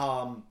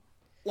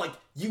 Like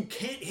you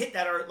can't hit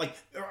that, or like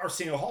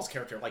Arsenio Hall's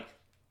character, like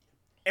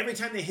every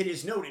time they hit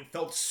his note, it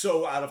felt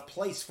so out of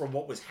place for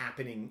what was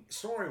happening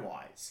story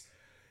wise,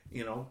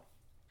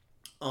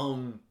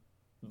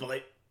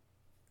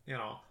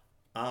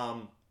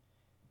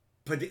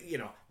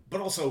 But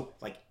also,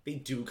 like, they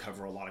do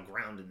cover a lot of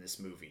ground in this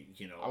movie,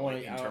 I want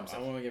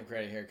to give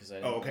credit here because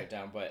I didn't write it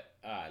down, but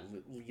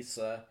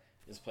Lisa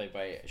is played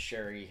by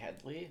Sherry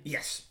Headley.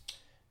 Yes.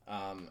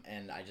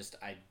 And I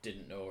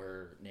didn't know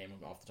her name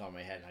off the top of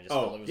my head, and I just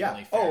felt it was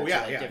only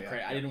fair to give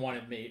credit. I didn't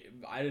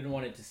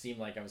want it to seem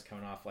like I was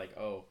coming off like,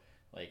 oh,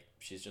 like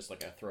she's just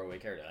like a throwaway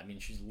character. I mean,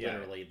 she's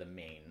literally the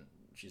main.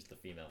 She's the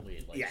female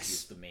lead. Like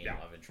she's the main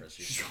love interest.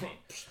 She's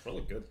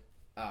really good.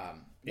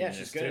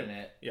 She's good in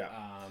it. Yeah.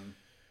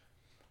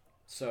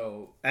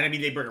 So, and I mean,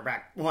 they bring her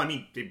back. Well, I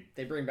mean,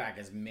 they bring back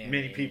as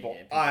many people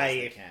as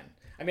they can.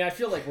 I mean, I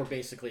feel like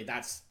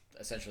that's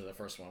essentially the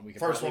first one. We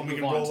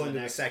can roll into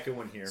the second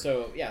one here.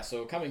 So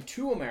so Coming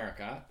to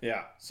America.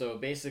 Yeah. So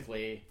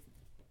basically,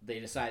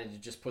 they decided to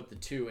just put the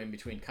 2 in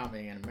between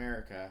Coming and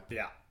America.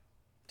 Yeah.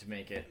 To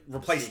make it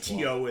replace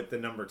T.O. with the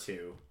number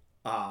 2.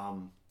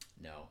 No.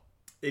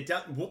 It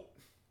does. Well,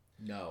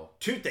 no.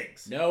 2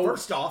 things. No.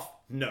 First off,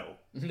 no.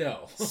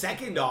 No.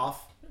 Second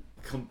off,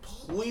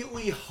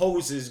 completely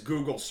hoses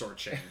Google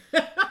searching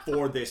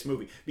for this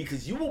movie,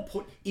 because you will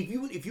put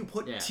if you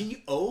put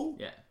T.O.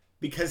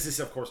 Because this,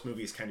 of course,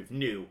 movie is kind of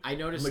new. I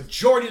noticed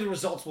majority of the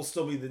results will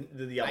still be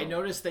the other. I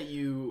noticed that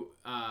you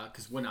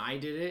because when I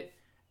did it,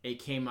 it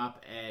came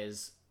up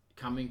as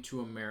Coming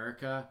to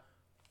America,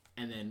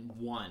 and then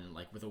 1,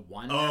 like with a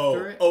 1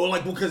 after it. Oh,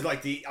 like because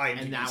like the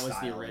IMDb and that was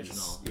the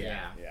original.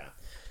 Yeah.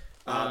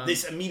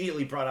 This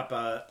immediately brought up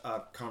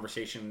a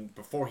conversation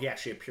before he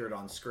actually appeared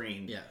on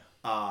screen. Yeah.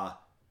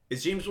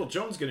 Is James Earl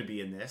Jones going to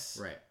be in this?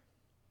 Right.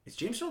 Is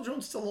James Earl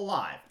Jones still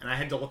alive? And I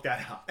had to look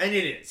that up. And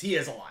it is. He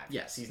is alive.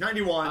 Yes. He's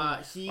 91. Or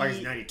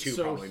he's 92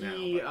 probably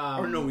now.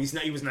 Or no,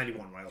 he was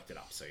 91 when I looked it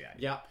up. So yeah.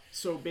 Yeah.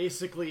 So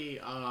basically,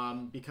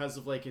 because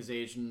of like his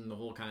age and the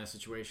whole kind of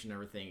situation and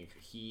everything,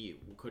 he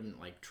couldn't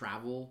like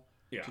travel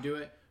to do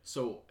it.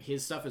 So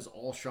his stuff is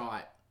all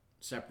shot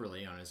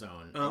separately on his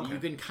own. And you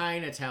can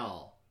kind of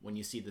tell when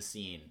you see the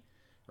scene.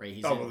 Right,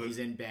 he's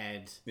in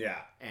bed. Yeah,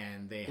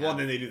 and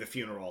then they do the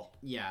funeral.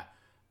 Yeah,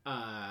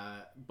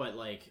 but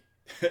like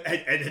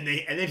and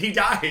then he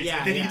dies. Yeah,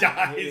 and then he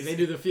dies. They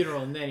do the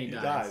funeral and then he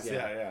dies.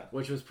 Yeah.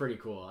 Which was pretty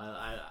cool.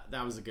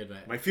 That was a good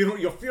night.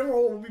 Your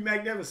funeral will be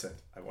magnificent.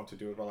 I want to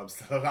do it while I'm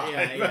still alive.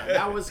 Yeah.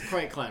 That was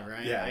quite clever.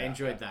 I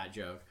enjoyed that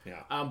joke.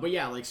 Yeah. But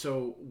yeah, like,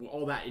 so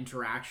all that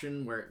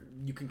interaction where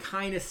you can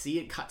kind of see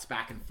it cuts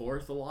back and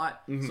forth a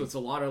lot. Mm-hmm. So it's a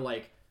lot of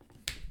like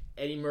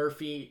Eddie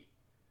Murphy,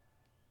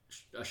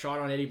 a shot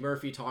on Eddie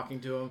Murphy talking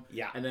to him,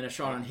 and then a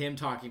shot on him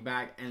talking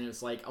back, and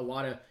it's like a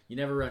lot of, you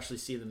never actually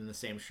see them in the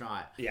same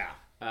shot.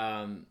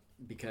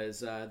 Because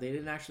they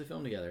didn't actually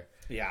film together.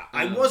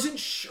 I wasn't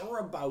sure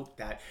about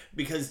that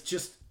because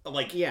just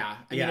like mean,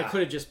 it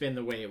could have just been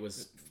the way it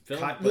was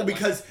filmed.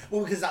 Because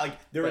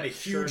like they're in a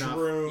huge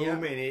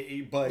room,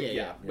 and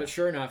but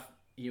sure enough,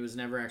 he was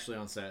never actually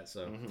on set.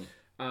 So,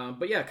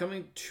 but yeah,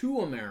 coming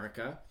to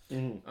America.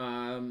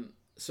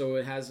 So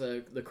it has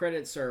the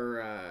credits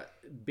are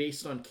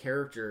based on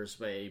characters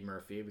by Eddie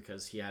Murphy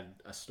because he had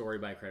a story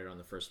by credit on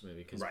the first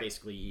movie because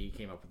basically he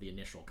came up with the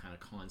initial kind of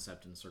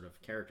concept and sort of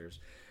characters.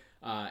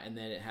 And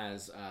then it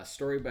has a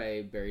story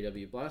by Barry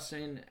W.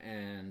 Blaustein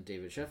and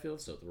David Sheffield,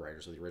 so the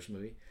writers of the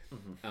original movie,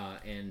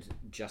 and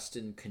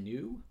Justin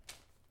Canoe.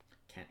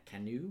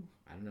 Canoe?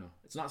 I don't know.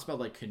 It's not spelled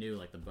like canoe,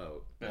 like the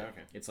boat.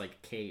 It's like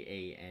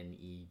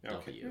Kanew.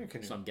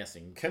 Okay. So I'm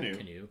guessing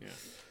canoe.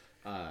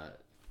 Yeah.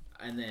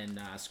 And then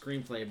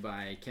screenplay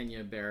by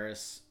Kenya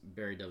Barris,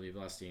 Barry W.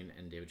 Blaustein,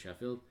 and David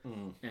Sheffield,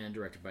 and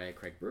directed by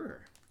Craig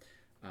Brewer,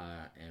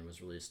 and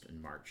was released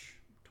in March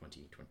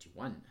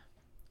 2021.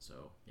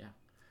 So yeah,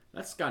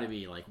 that's got to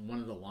be like one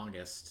of the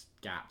longest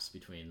gaps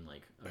between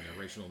like an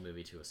original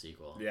movie to a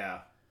sequel.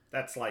 Yeah,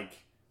 that's like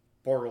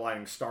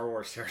borderline Star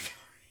Wars territory.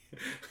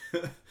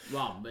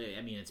 Well,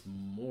 I mean, it's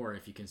more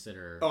if you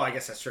consider. Oh, I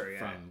guess that's true. Yeah.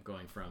 From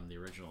going from the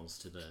originals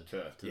to the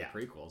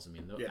prequels. I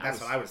mean,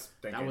 that's what I was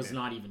thinking. That was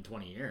not even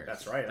 20 years.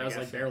 That's right. That was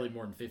like barely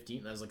more than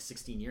 15. That was like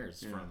 16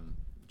 years from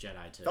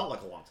Jedi to. Felt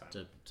like a long time.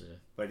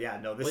 But yeah,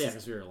 no, this. Well,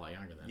 because we were a lot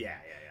younger then. Yeah.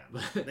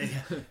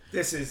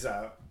 This is.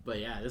 But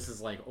yeah, this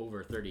is like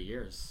over 30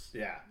 years.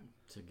 Yeah.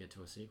 To get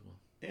to a sequel.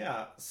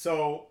 Yeah.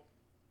 So,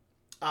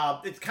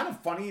 it's kind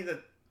of funny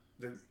that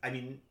that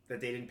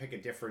they didn't pick a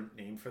different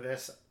name for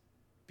this.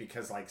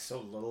 Because like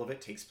so little of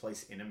it takes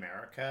place in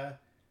America,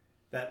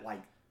 that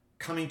like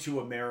coming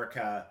to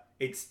America,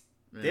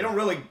 they don't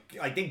really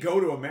like they go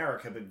to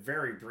America, but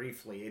very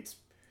briefly.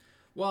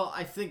 Well,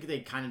 I think they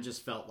kind of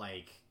just felt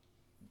like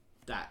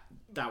that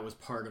was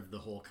part of the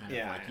whole kind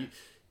of like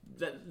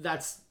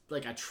that's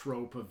like a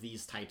trope of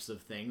these types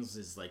of things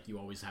is like you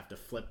always have to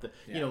flip the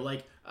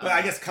like. But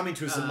I guess coming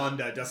to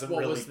Zamunda doesn't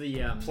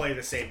really play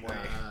the same way.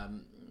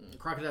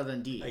 Crocodile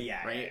Dundee, right?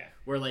 Yeah.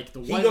 Where like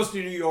he goes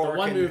to New York. The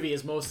one movie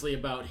is mostly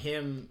about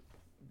him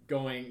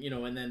going,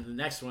 and then the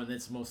next one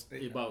it's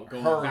mostly about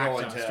going back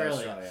to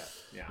Australia.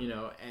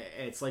 Yeah.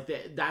 It's like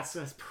that's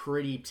a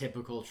pretty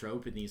typical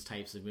trope in these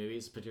types of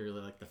movies, particularly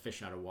like the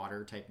fish out of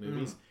water type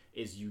movies.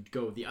 Is you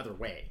go the other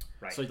way,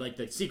 right? So like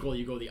the sequel,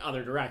 you go the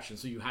other direction.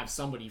 So you have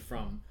somebody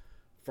from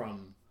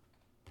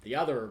the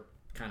other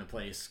kind of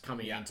place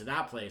coming into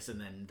that place,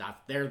 and then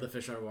they're the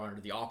fish out of water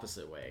the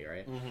opposite way,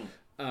 right?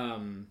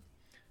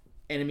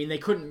 And I mean, they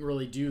couldn't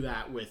really do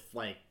that with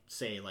like,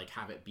 say, like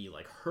have it be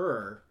like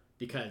her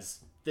because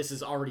this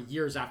is already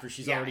years after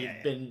she's already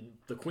been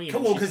the queen.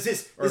 Well, because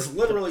this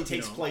literally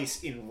takes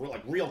place in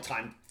like real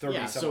time.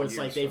 30 so it's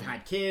like they've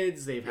had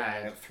kids, they've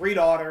had 3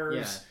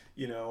 daughters.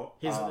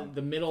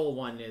 The middle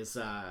one is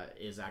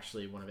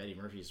actually one of Eddie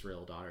Murphy's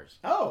real daughters.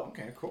 Oh,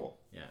 okay, cool.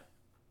 Yeah.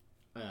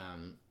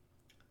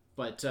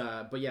 But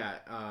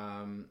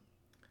yeah,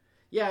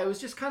 it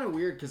was just kind of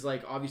weird because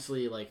like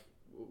obviously like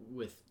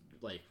with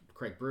like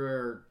Craig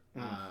Brewer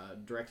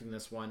directing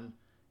this one,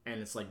 and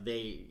it's like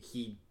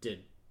he did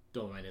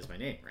Dolomite Is My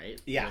Name,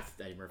 right? Yeah. With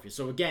Eddie Murphy.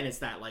 So again, it's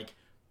that like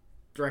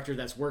director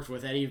that's worked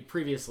with Eddie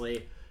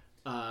previously,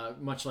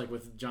 much like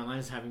with John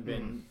Landis having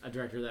been a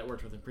director that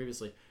worked with him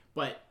previously.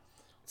 But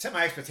set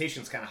my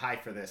expectations kind of high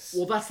for this.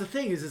 Well, that's the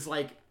thing is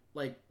like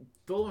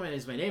Dolomite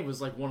Is My Name was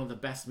like one of the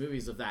best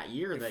movies of that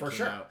year that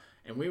came out,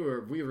 and we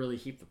really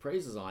heaped the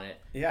praises on it.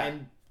 Yeah.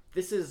 And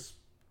this is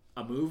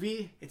a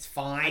movie. It's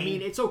fine. I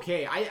mean, it's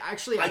okay. I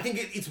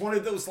think it's one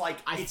of those like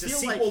it's a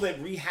sequel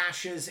that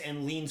rehashes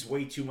and leans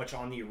way too much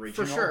on the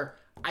original. For sure.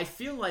 I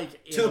feel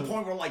like to the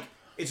point where like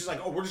it's just like,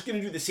 oh, we're just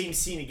gonna do the same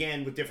scene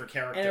again with different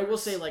characters. And I will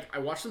say, like, I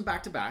watched them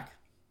back to back,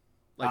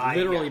 like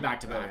literally back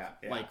to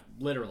back, like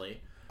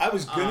literally. I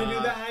was gonna do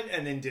that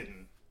and then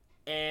didn't.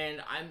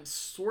 And I'm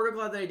sort of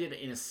glad that I did it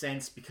in a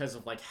sense because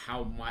of like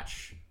how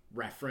much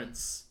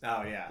reference.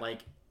 Oh yeah. Like.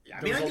 I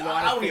mean,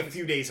 only a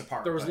few days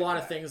apart. There was a lot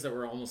of things that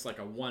were almost like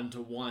a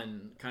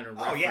one-to-one kind of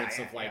reference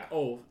of like,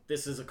 oh,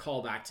 this is a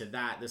callback to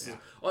that. This is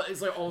it's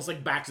like almost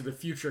like Back to the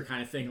Future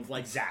kind of thing of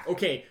like,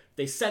 okay,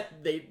 they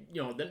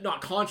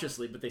not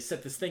consciously, but they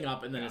set this thing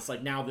up, and then it's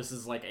like now this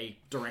is like a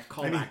direct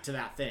callback to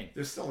that thing.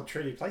 There's still a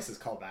Trading Places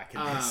callback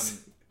in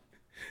this,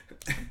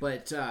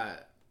 but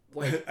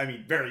like I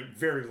mean, very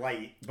very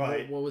light.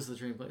 But what was the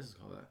Trading Places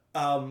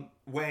callback?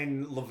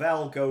 When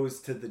Lavelle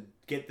goes to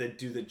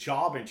do the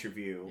job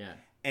interview. Yeah.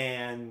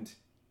 And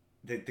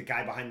the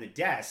guy behind the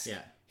desk. Yeah.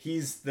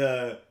 He's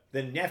the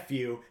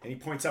nephew, and he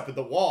points up at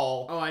the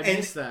wall. Oh, I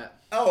missed that.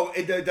 Oh,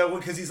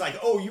 because he's like,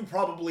 oh, you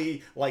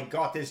probably like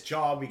got this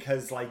job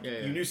because like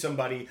you knew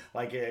somebody,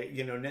 like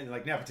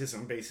like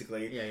nepotism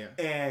basically. Yeah,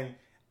 yeah.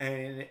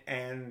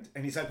 And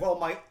he's like,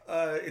 well,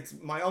 it's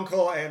my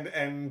uncle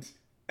and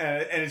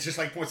it's just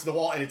like points to the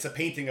wall, and it's a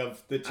painting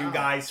of the two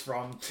guys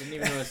from. Didn't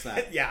even notice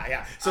that.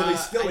 yeah. So they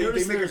still I they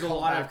make there's a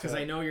lot of, because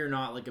I know you're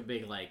not like a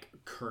big like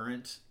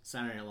current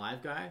Saturday Night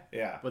Live guy.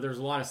 Yeah. But there's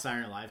a lot of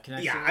Saturday Night Live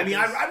connections. Yeah, I mean,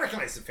 I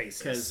recognize the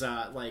faces because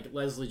like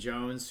Leslie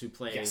Jones, who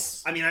plays.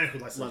 Yes. I mean, I know who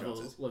Leslie Jones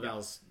is.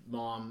 Lavelle's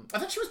mom. I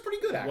thought she was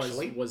pretty good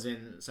actually. Was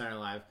in Saturday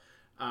Night Live.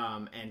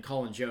 And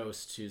Colin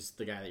Jost, who's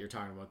the guy that you're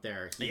talking about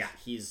there,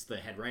 he's the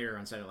head writer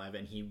on Saturday Night Live,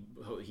 and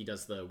he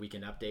does the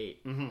Weekend Update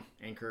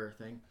anchor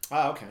thing.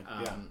 Oh, okay.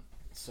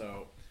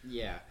 So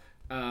yeah.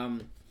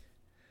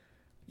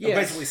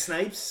 Basically,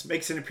 Snipes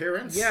makes an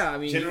appearance. Yeah, I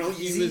mean, he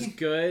was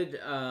good.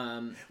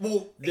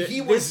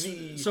 He was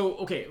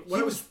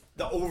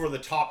the over the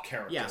top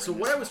character. Yeah. So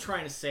what I was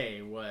trying to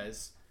say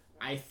was,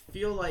 I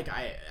feel like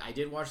I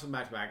did watch them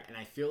back to back, and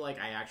I feel like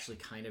I actually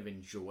kind of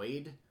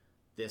enjoyed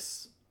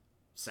this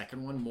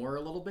second one more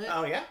a little bit.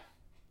 Oh yeah.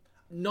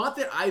 Not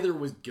that either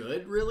was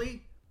good,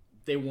 really.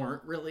 They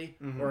weren't really,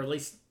 or at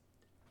least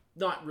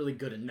not really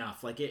good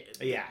enough. Like it.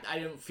 Yeah. I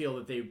don't feel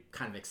that they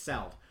kind of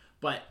excelled,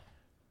 but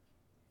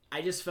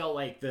I just felt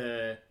like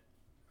the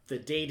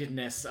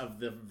datedness of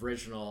the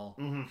original,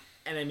 and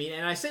I mean,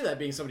 and I say that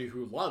being somebody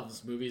who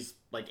loves movies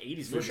like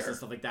 80s movies and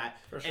stuff like that.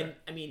 For sure. And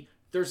I mean,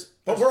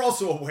 but we're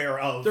also aware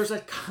of there's a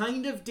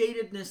kind of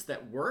datedness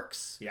that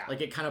works. Yeah.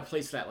 Like it kind of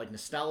plays to that like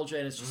nostalgia,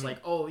 and it's just like,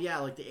 oh yeah,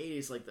 like the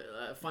 80s, like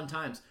the fun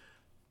times.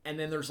 And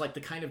then there's like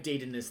the kind of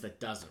datedness that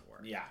doesn't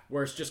work. Yeah.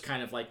 Where it's just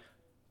kind of like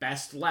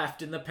best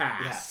left in the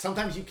past. Yeah.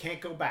 Sometimes you can't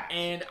go back.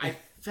 And I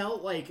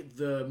felt like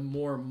the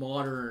more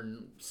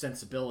modern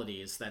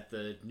sensibilities that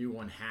the new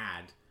one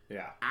had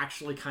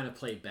actually kind of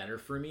play better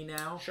for me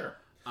now. Sure.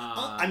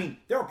 I mean,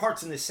 there are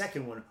parts in the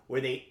second one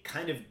where they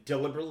kind of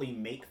deliberately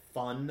make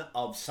fun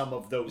of some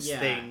of those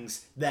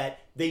things that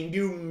they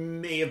knew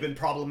may have been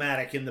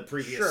problematic in the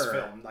previous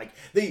film. Like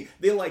they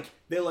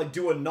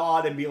do a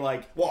nod and be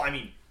like, well, I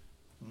mean,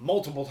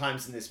 multiple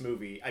times in this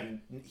movie, I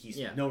mean, he's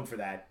known for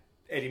that.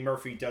 Eddie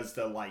Murphy does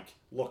the like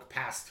look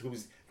past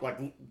who's like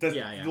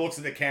looks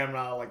at the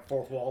camera like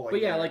fourth wall. Like,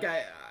 but yeah, like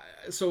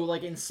so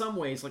like in some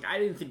ways, like I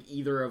didn't think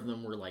either of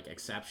them were like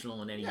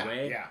exceptional in any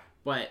way. Yeah.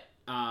 But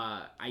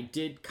I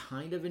did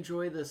kind of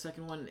enjoy the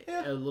second one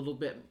a little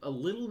bit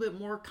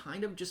more,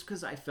 kind of just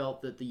because I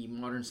felt that the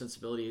modern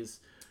sensibilities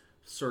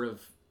sort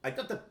of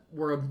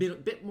were a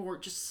bit more,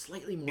 just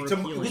slightly more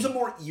appealing. It was a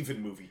more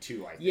even movie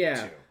too, I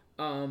think.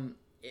 Too.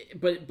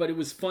 But it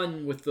was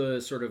fun with the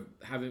sort of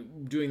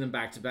doing them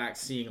back to back,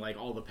 seeing like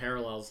all the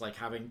parallels, like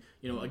having,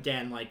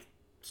 again, like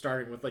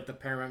starting with like the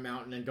Paramount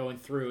Mountain and going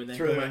through, and then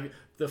going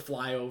the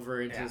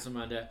flyover into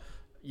Zamunda,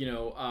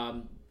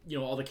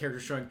 all the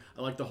characters showing.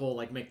 I like the whole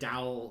like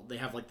McDowell. They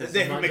have like this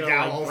like,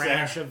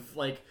 branch of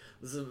like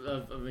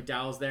of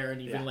McDowell's there,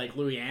 and even like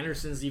Louis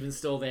Anderson's even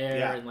still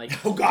there, and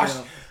like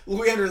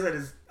Louis Anderson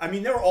is. I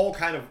mean, they're all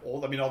kind of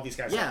old. I mean, all these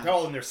guys they're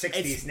all in their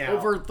 60s now.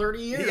 Over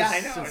 30 years. Yeah,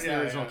 I know. Since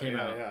the original came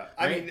out. Yeah. Right?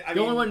 I mean,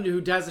 the only one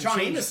who hasn't John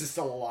changed. Amos is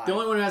still alive. The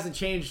only one who hasn't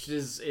changed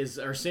is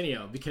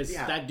Arsenio, because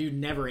that dude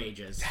never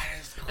ages. That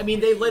is crazy. I mean,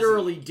 they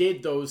literally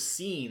did those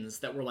scenes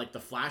that were like the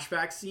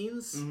flashback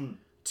scenes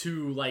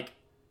to like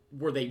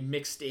where they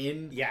mixed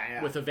in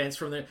with events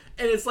from there,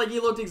 and it's like he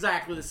looked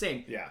exactly the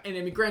same. Yeah. And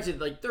I mean,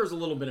 granted, like there's a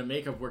little bit of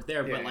makeup work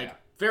there, but like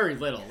very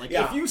little. Like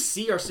if you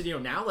see Arsenio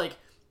now, like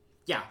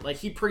like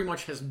he pretty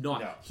much has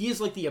not. No. He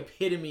is like the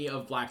epitome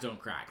of Black Don't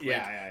Crack.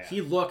 Like,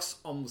 he looks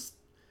almost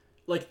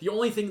like the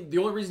only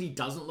reason he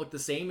doesn't look the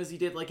same as he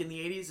did like in the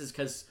 80s is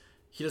because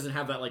he doesn't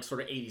have that like sort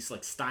of 80s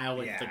like style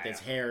with like his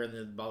hair and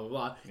then blah blah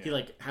blah. Yeah. He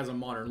like has a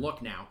modern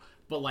look now,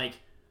 but like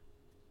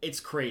it's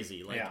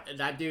crazy. Like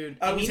that dude.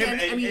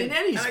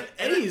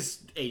 Eddie's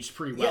aged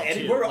pretty well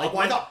too.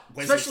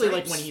 Especially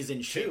like when he's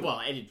in shape.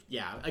 Well, Eddie,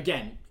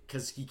 again,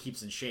 because he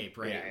keeps in shape,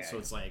 right? So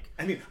it's like.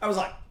 I mean, I was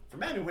like, for a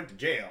man who went to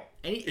jail.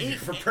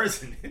 For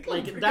prison,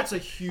 like that's a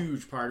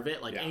huge part of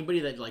it. Like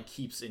anybody that like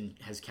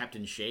has kept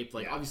in shape.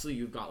 Like obviously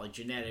you've got like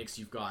genetics,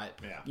 you've got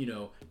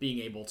being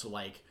able to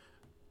like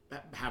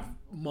have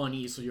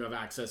money, so you have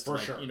access to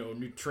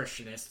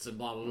nutritionists and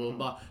blah blah blah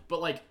blah.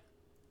 But like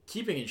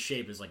keeping in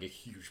shape is like a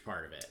huge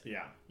part of it.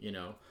 Yeah,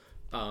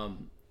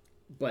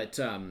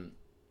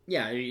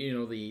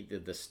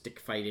 the stick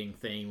fighting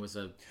thing was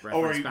a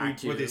reference back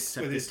to with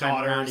his time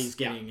daughters. Around, he's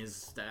getting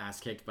his ass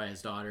kicked by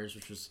his daughters,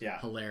 which was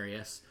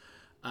hilarious.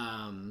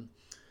 I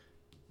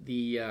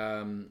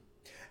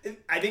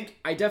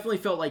definitely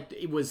felt like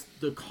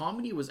the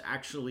comedy was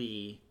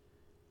actually,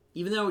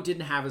 even though it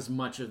didn't have as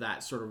much of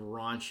that sort of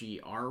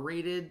raunchy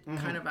R-rated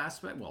kind of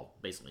aspect. Well,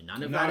 basically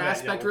none of that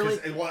aspect really.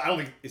 Well, I don't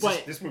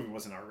think this movie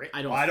wasn't R-rated.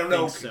 I don't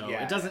know. So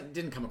it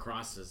didn't come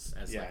across as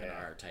like an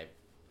R type.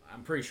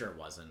 I'm pretty sure it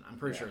wasn't. I'm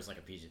pretty sure it was like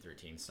a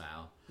PG-13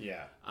 style.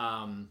 Yeah.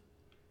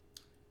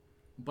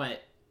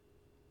 But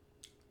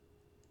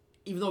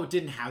even though it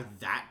didn't have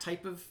that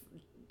type of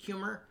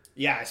humor.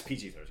 Yeah, it's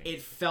PG-13.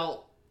 It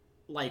felt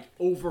like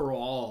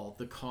overall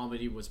the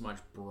comedy was much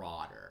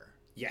broader.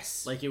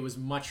 Yes. Like it was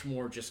much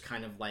more just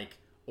kind of like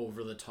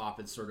over the top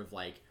and sort of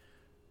like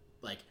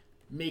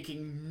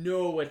making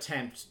no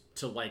attempt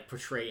to like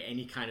portray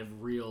any kind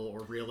of real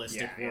or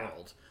realistic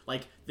world.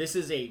 Like this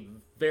is a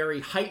very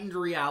heightened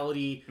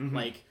reality,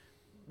 like,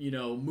 you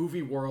know,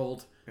 movie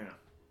world. Yeah.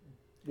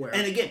 Where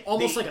and again,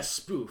 almost like a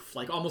spoof,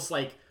 like almost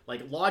like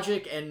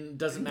logic and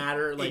doesn't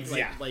matter, like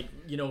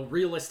you know,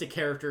 realistic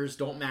characters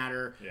don't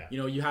matter. Yeah. You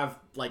know, you have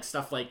like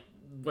stuff like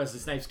Wesley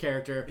Snipes'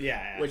 character,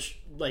 which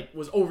like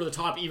was over the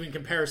top even in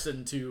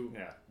comparison to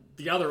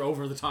the other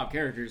over the top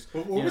characters.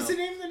 What was the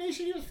name of the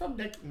nation he was from?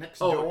 Next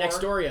Door? Oh,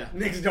 Nextdoria.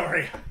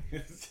 Nextdoria.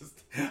 It's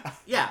just...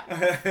 yeah.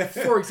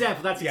 For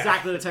example, that's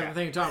exactly the type of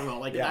thing you're talking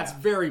about. Like that's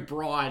very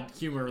broad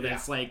humor.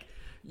 That's like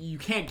you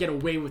can't get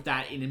away with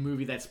that in a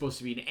movie that's supposed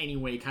to be in any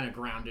way kind of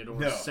grounded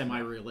or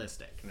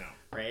semi-realistic. No.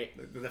 Right?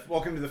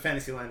 Welcome to the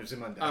fantasy land of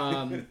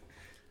Zimonda.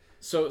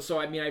 So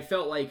I mean, I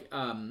felt like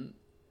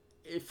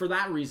for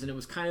that reason, it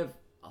was kind of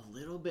a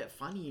little bit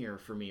funnier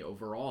for me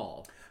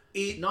overall.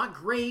 Not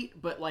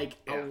great, but like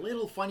a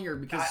little funnier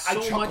because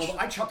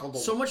I chuckled.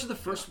 So much of the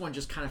first one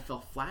just kind of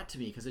fell flat to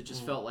me because it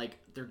just felt like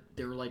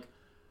they were like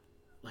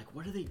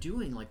what are they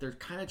doing? Like they're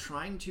kind of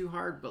trying too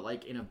hard, but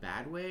like in a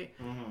bad way.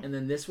 And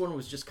then this one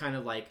was just kind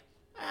of like,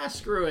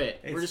 screw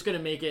it. We're just gonna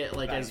make it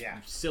like as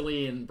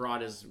silly and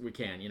broad as we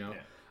can, you know.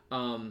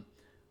 Yeah.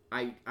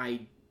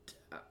 I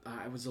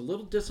was a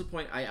little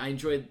disappointed. I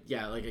enjoyed,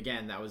 like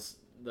again, that was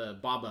the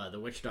Baba, the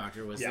witch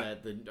doctor, was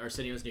the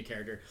Arsenio's new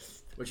character,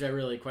 which I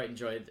really quite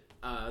enjoyed.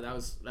 That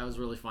was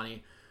really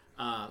funny.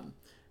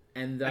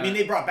 And I mean,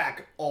 they brought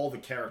back all the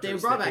characters. They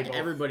brought back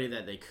everybody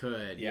that they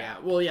could. Yeah.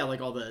 Well, yeah,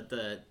 like all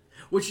the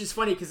which is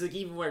funny because like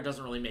even where it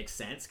doesn't really make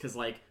sense because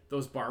like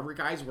those barber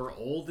guys were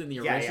old in the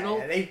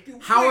original.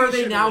 How are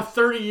they now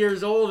 30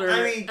 years older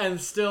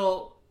and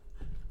still?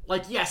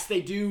 Like, yes,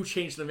 they do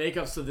change the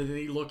makeup so that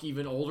they look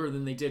even older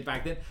than they did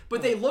back then.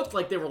 But they looked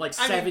like they were like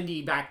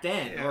 70 back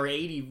then or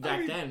 80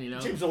 back then, you know?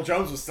 James Earl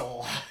Jones was still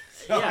alive.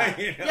 So,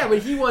 yeah, but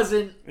he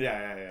wasn't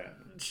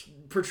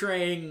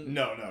portraying...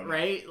 No.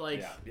 Right?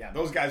 Like, yeah.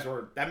 Those guys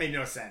were... That made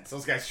no sense.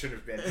 Those guys should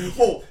have been...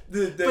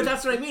 but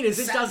that's what I mean, is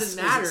it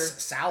doesn't matter.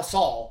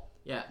 Saul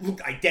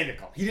looked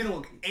identical. He didn't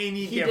look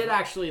any different. He did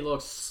actually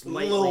look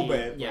slightly... A little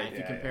bit. Yeah, if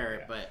you compare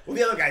it, but... Well,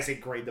 the other guys, they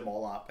grade them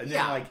all up. And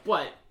then,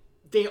 but...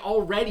 They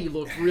already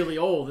looked really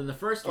old in the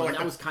first one. Like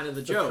that was kind of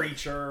the joke. The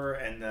Preacher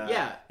and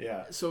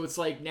yeah. So it's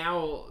like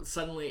now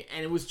suddenly,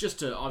 and it was just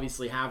to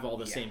obviously have all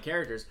the same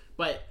characters,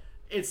 but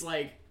it's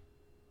like,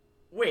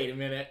 wait a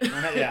minute.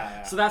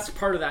 So that's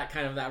part of that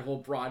kind of that whole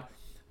broad.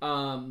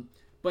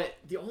 But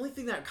the only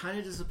thing that kind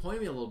of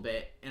disappointed me a little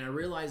bit, and I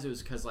realized it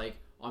was because like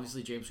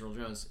obviously James Earl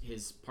Jones,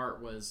 his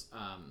part was,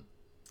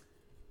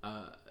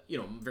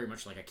 very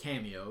much like a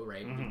cameo,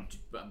 right?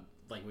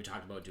 Like we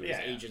talked about doing his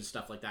agent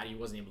stuff like that, he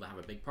wasn't able to have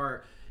a big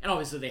part, and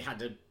obviously they had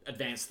to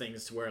advance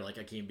things to where like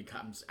Akeem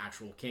becomes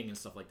actual king and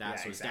stuff like that.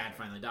 So his dad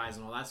finally dies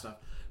and all that stuff.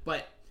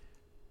 But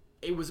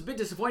it was a bit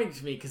disappointing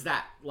to me because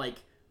that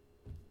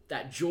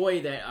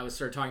joy that I was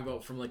sort of talking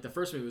about from like the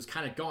first movie was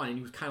kind of gone, and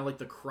he was kind of like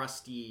the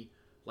crusty,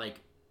 like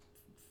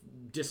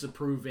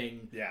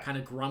disapproving, kind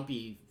of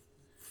grumpy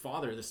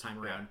father this time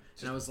around,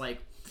 and I was like,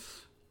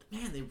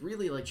 man, they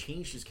really like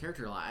changed his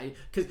character a lot.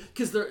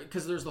 Because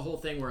there's the whole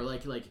thing where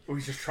like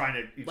he's just trying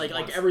to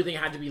like everything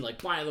had to be like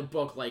by the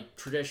book, like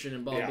tradition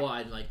and blah blah blah,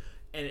 and like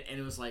and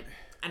it was like,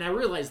 and I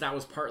realized that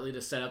was partly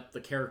to set up the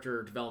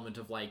character development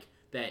of like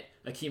that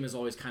Akeem is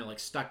always kind of like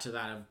stuck to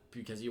that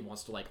because he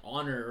wants to like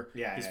honor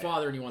his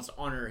father and he wants to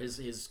honor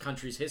his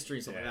country's history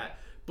and stuff like that.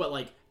 But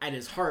like at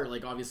his heart,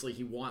 like obviously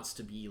he wants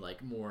to be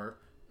like more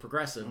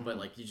progressive, but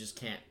like he just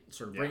can't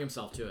sort of bring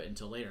himself to it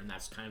until later, and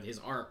that's kind of his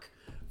arc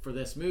for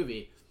this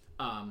movie.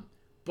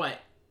 But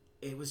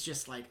it was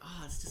just like,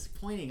 it's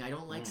disappointing. I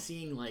don't like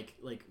seeing like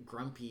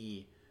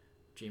grumpy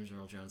James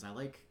Earl Jones. I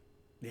like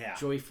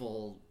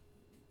joyful,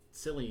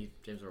 silly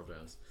James Earl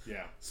Jones.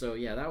 Yeah. So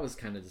yeah, that was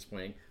kind of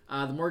disappointing.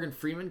 The Morgan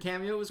Freeman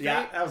cameo was great.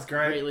 Yeah, that was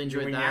great. Greatly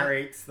enjoyed that.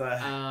 Narrates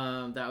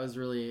the... that was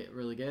really,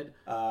 really good.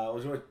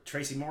 Was it with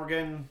Tracy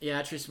Morgan?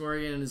 Yeah, Tracy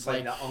Morgan is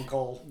like the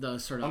uncle. The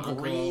sort of Uncle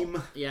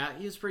Reem. Yeah,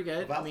 he was pretty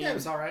good. Well, it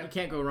was all right. You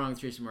can't go wrong with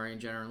Tracy Morgan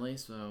generally,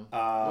 so it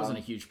wasn't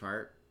a huge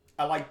part.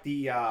 I like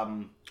the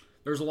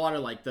there's a lot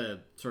of like the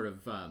sort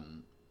of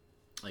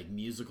like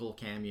musical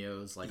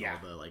cameos, like all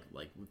the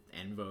like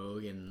En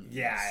Vogue and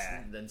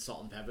then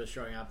Salt and Pepper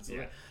showing up and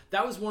stuff.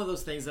 That was one of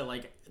those things that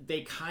like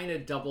they kind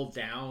of doubled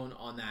down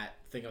on that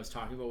thing I was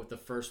talking about with the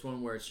first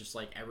one, where it's just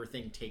like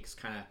everything takes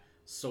kind of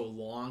so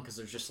long because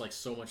there's just like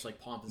so much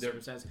like pomp and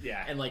circumstance.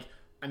 And like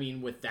I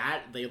mean, with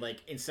that, they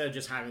like instead of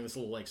just having this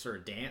little like sort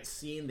of dance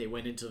scene, they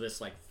went into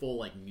this like full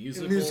like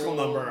musical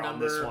number on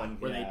this one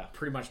where they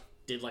pretty much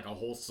did like a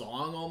whole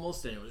song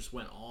almost, and it just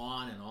went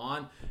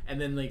on,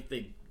 and then like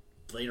they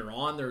later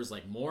on there was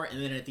like more,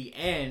 and then at the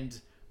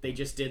end they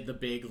just did the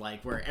big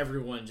like where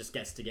everyone just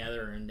gets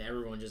together and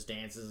everyone just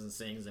dances and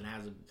sings and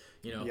has a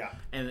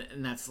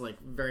and that's like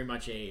very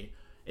much a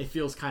it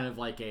feels kind of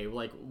like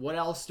what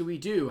else do we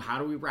do? How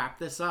do we wrap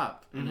this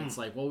up? And it's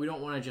like, well, we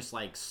don't want to just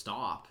like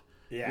stop.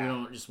 Yeah. We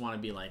don't just want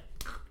to be like,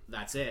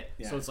 that's it.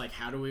 Yeah. So it's like,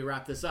 how do we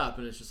wrap this up?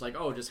 And it's just like,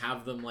 oh, just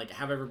have them like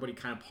have everybody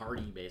kind of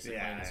party basically.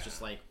 Yeah, and it's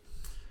just like,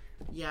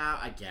 yeah,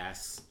 I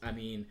guess. I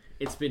mean,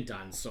 it's been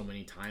done so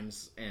many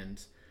times,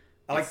 and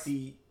I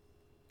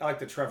like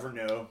the Trevor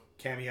Noah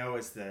cameo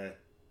as the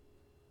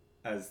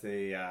he's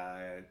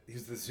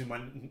the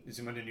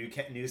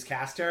Zumunda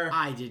newscaster.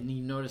 I didn't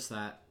even notice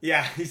that.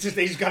 Yeah, they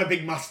just got a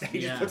big mustache. He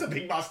just puts a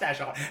big mustache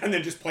on, and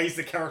then just plays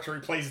the character he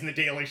plays in the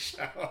Daily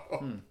Show.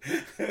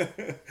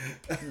 It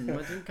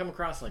didn't come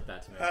across like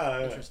that to me.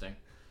 Interesting.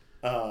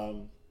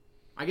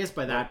 I guess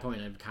by that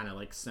point I'm kind of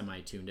like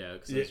semi-tuned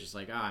out because it's just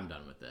like, I'm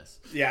done with this.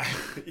 Yeah,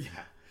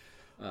 yeah.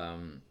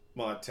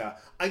 But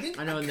I think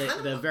I know in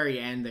the very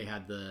end they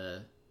had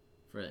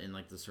in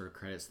like the sort of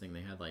credits thing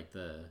they had like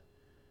the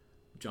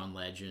John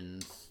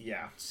Legend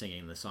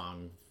singing the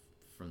song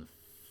from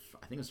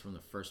I think it was from the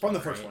first one.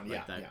 First one,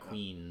 like that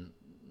Queen,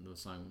 the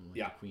song,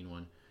 like the Queen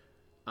one.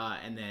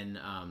 And then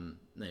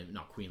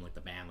not Queen like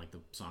the band, like the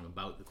song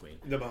about the Queen.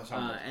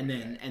 And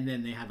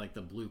then they had like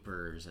the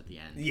bloopers at the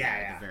end.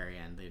 At the very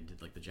end they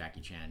did like the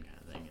Jackie Chan kind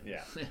of thing.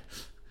 Yeah.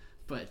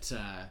 But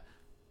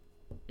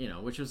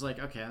which was like,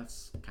 okay,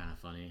 that's kind of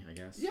funny, I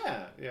guess.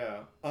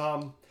 Yeah.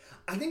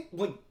 I think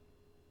like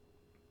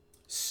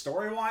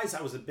story-wise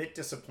I was a bit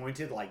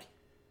disappointed, like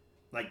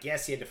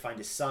yes, he had to find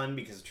his son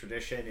because of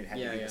tradition and had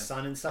to be his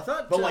son and stuff.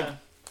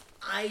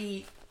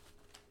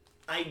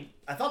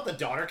 I thought the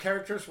daughter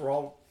characters were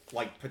all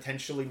like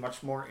potentially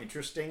much more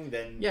interesting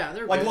than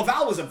they're like good.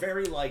 Laval was a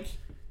very like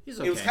he's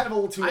okay. It was kind of a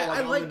little too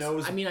on the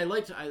nose. I mean, I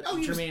liked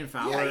Jermaine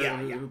Fowler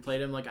who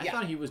played him. Like I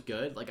thought he was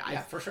good. Like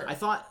for sure. I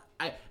thought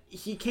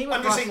he came across.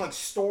 I'm just saying, like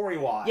story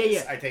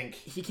wise. I think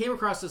he came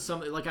across as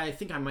something like I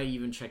think I might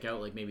even check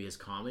out like maybe his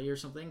comedy or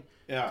something.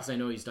 Yeah, because I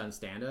know he's done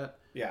stand up.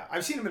 Yeah,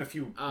 I've seen him in a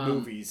few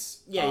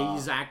movies. Yeah,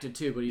 he's acted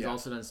too, but he's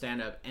also done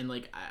stand up. And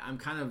like I'm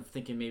kind of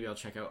thinking maybe I'll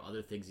check out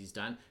other things he's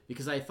done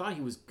because I thought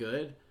he was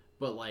good,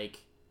 but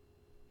like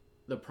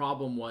the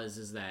problem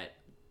is that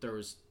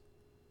there's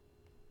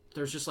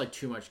just like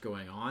too much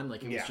going on.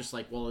 Like it was just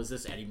like, well, is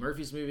this Eddie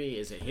Murphy's movie?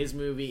 Is it his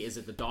movie? Is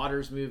it the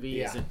daughter's movie?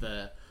 Yeah. Is it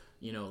the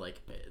like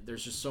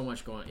there's just so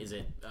much going. Is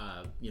it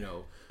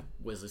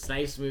Wesley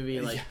Snipes movie?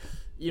 Like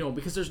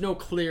because there's no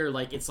clear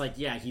like it's like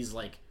he's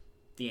like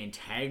the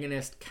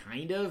antagonist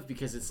kind of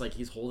because it's like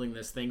he's holding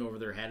this thing over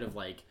their head of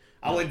like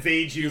I'll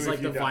invade you. He's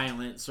like the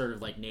violent sort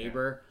of like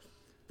neighbor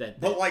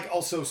but like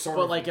also sort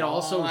of. But like it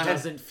also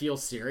doesn't feel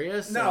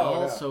serious at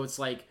all. So it's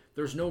like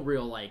there's no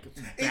real like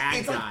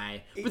bad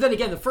guy. But then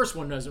again, the first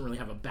one doesn't really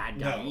have a bad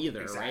guy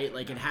either, right?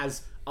 Like it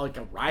has like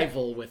a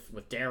rival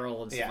with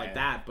Daryl and stuff like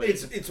that. But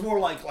it's more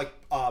like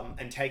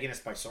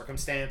antagonist by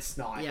circumstance,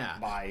 not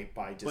by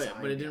design.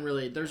 But it didn't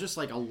really. There's just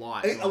like a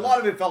lot. A lot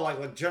of it felt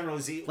like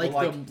generally he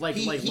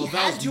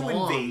had to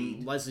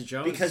invade Leslie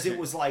Jones because it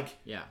was like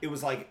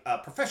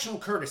professional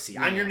courtesy.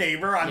 I'm your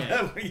neighbor.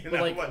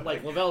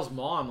 Like Lavelle's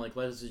mom, like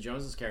Leslie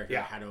Jones's character,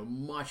 had a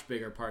much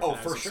bigger part than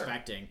I was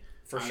expecting.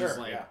 For sure.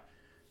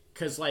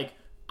 Because like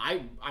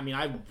I mean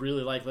I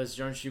really like Leslie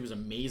Jones. She was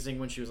amazing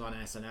when she was on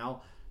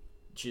SNL.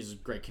 She's a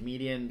great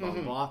comedian, blah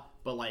blah blah.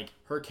 But like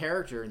her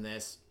character in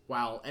this,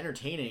 while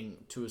entertaining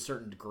to a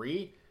certain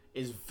degree,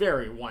 is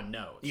very one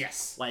note.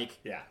 Yes. Like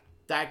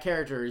that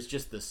character is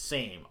just the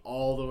same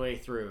all the way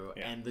through,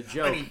 and the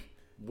joke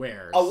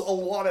wears. A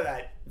lot of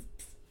that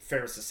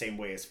fares the same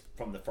way as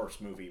from the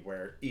first movie,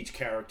 where each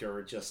character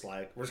are just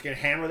like, we're just gonna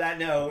hammer that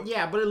note.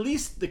 Yeah, but at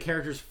least the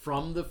characters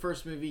from the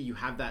first movie, you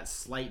have that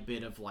slight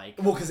bit of like,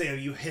 well, because they have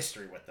you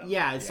history with them.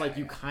 Yeah, it's like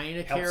you kind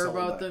of care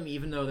about them,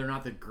 even though they're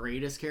not the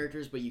greatest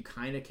characters, but you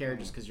kind of care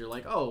just because you're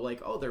like,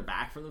 oh, they're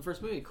back from the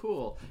first movie,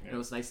 cool.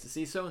 It's nice to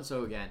see so and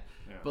so again.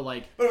 Yeah.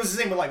 But it was the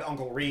same with like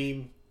Uncle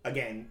Reem.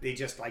 Again, they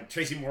just like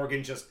Tracy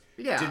Morgan just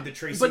did the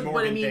Tracy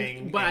Morgan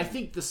thing. But I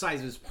think the size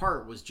of his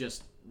part was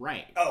just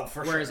right. Oh,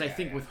 for sure. Whereas I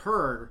think with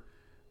her,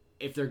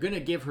 if they're going to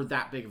give her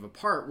that big of a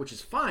part, which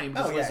is fine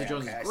because Leslie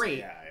Jones is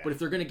great, but if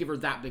they're going to give her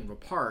that big of a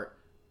part,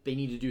 they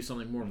need to do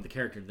something more with the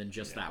character than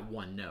just that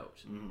one note.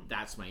 Mm-hmm.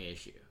 That's my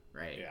issue,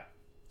 right? Yeah.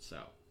 So.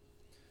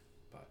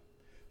 But.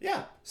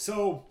 Yeah.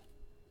 So,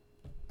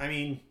 I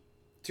mean,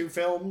 2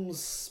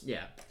 films.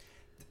 Yeah.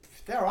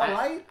 They're all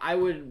right. I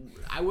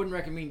wouldn't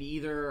recommend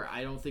either.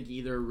 I don't think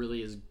either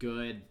really is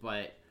good,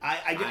 but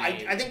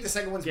I think the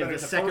second one's better than the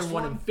first one. The second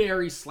one a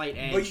very slight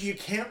edge. But you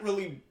can't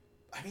really.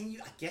 I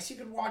mean, I guess you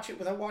could watch it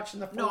without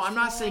watching the first one. No, I'm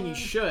not saying you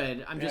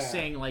should. I'm just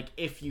saying, like,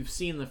 if you've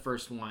seen the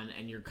first one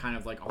and you're kind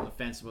of, like, on the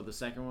fence about the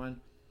second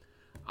one,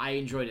 I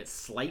enjoyed it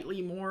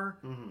slightly more,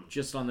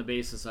 just on the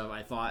basis of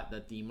I thought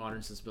that the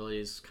modern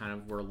sensibilities kind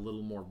of were a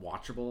little more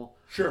watchable.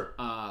 Sure.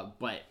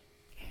 But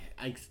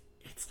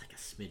it's like a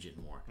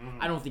smidgen more.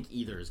 I don't think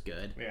either is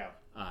good. Yeah.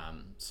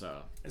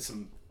 So. It's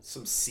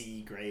some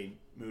C grade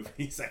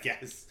movies, I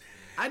guess.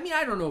 I mean,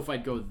 I don't know if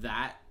I'd go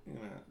that.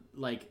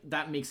 Like,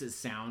 that makes it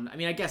sound... I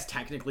mean, I guess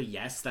technically,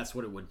 yes, that's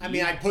what it would be. I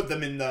mean, I'd put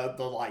them in the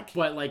like...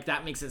 But, like,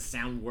 that makes it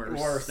sound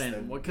worse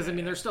than... Because, I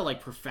mean, they're still, like,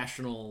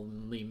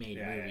 professionally made movies.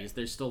 Yeah.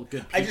 There's still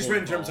good people I just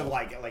read in terms of,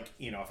 like,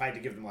 you know, if I had to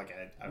give them, like,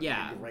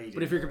 a rating...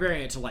 But if you're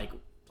comparing it to, like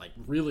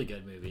really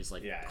good movies,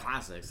 like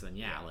classics,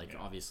 then,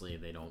 obviously,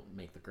 they don't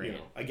make the grade. You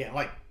know, again,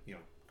 like, you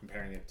know,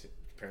 comparing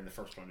the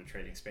first one to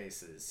Trading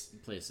Spaces...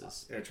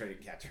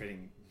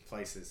 Trading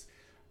Places...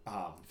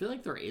 I feel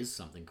like there is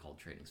something called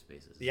Trading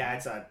Spaces. Yeah,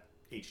 it's a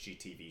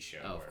HGTV show.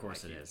 Oh, of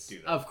course it is.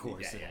 Of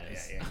course it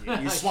is.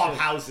 You swap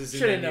houses.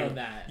 Should have known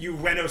that. You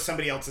reno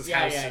somebody else's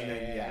house. All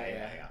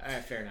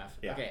right, fair enough.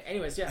 Yeah. Okay.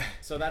 Anyways,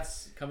 so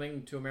that's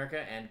coming to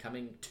America and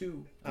coming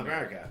to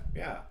America.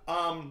 Yeah.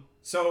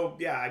 So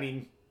yeah, I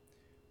mean,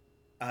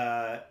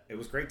 it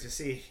was great to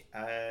see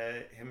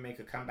him make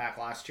a comeback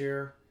last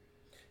year.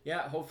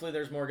 Yeah. Hopefully,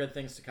 there's more good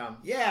things to come.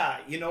 Yeah.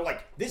 You know,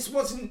 like this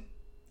wasn't.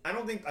 I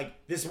don't think like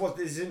this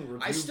didn't review.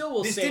 I still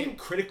will this say didn't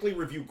critically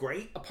review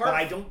great, but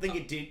I don't think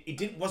it did.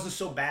 It wasn't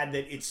so bad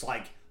that it's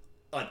like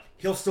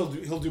he'll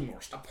do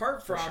more stuff.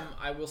 Apart from,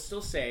 I will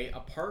still say,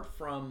 apart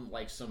from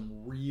like some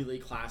really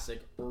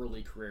classic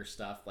early career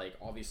stuff, like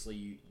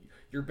obviously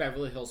your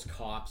Beverly Hills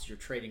Cops, your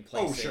Trading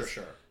Places. Oh,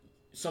 sure.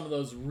 Some of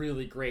those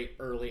really great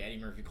early Eddie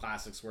Murphy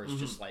classics where it's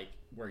just like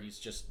where he's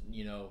just,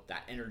 you know,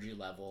 that energy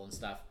level and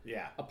stuff.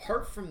 Yeah.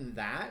 Apart from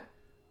that,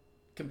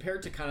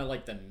 compared to kind of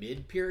like the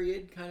mid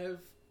period kind of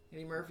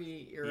Eddie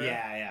Murphy era.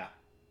 Yeah.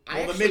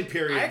 The mid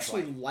period. I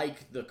actually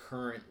like the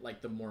current,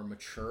 like the more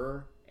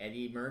mature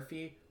Eddie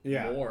Murphy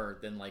more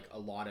than like a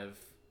lot of,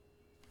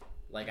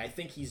 like I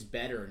think he's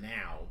better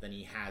now than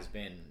he has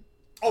been.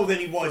 Oh, than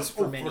he was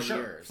for many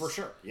years. For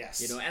sure,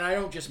 yes. You know, and I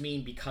don't just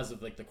mean because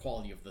of like the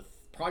quality of the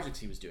projects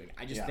he was doing.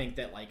 I just think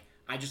that like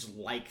I just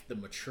like the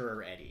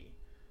mature Eddie.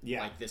 Yeah.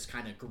 Like this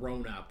kind of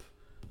grown up,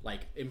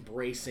 like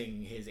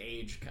embracing his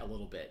age a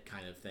little bit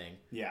kind of thing.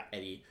 Yeah.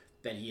 Eddie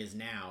that he is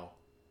now.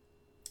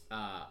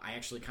 I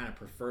actually kind of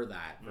prefer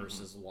that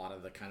versus a lot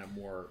of the kind of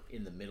more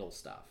in the middle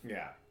stuff.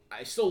 Yeah.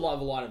 I still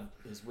love a lot of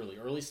his really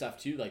early stuff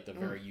too, like the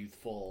very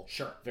youthful,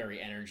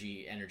 very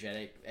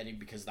energetic Eddie,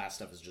 because that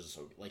stuff is just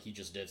so like he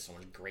just did so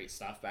much great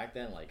stuff back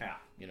then. Like,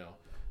 you know,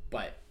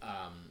 but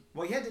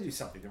well, he had to do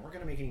something. They weren't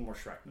going to make any more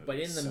Shrek movies. But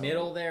in the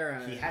middle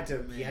there, he had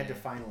to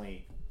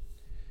finally.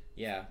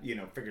 Yeah, you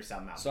know, figure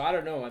something out. So I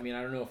don't know. I mean,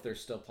 I don't know if they're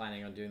still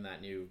planning on doing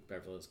that new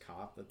Beverly Hills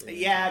Cop. That they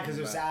because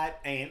there's that,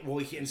 and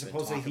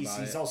supposedly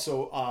he's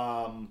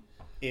also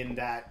in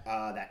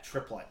that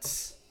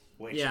Triplets.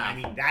 Which, I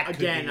mean, that could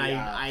again, be,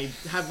 I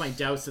have my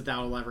doubts that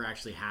will ever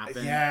actually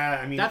happen. Yeah,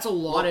 I mean, that's a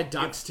lot of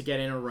ducks to get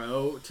in a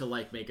row to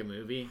like make a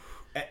movie.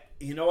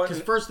 You know what?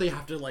 Because first they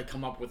have to like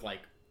come up with like,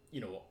 you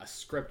know, a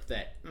script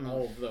that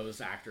all of those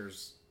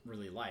actors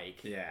really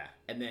like. Yeah.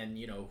 And then,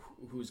 you know,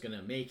 who's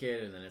gonna make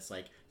it, and then it's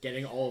like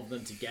getting all of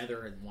them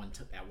together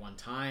at one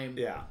time.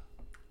 Yeah.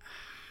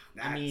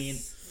 I mean,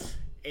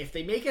 if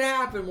they make it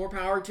happen, more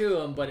power to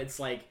them. But it's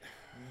like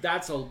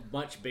that's a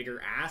much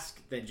bigger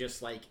ask than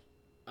just like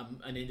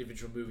an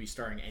individual movie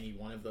starring any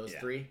one of those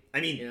three.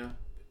 I mean, you know,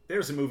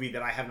 there's a movie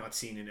that I have not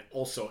seen in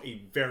also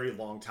a very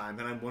long time,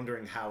 and I'm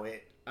wondering how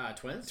it.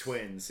 Twins.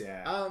 Twins,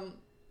 yeah.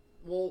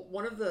 Well,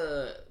 one of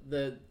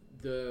the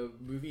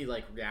movie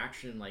like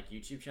reaction like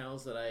YouTube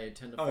channels that I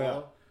tend to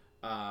follow,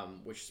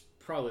 which is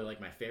probably like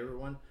my favorite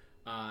one.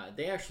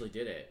 They actually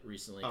did it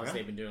recently because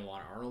they've been doing a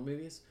lot of Arnold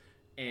movies,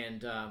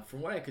 and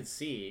from what I could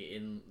see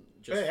in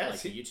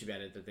just the YouTube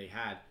edit that they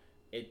had,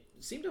 it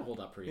seemed to hold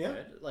up pretty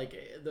good. Like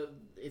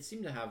it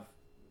seemed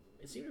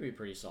to be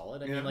pretty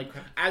solid. I mean, like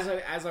as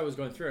I was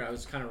going through it, I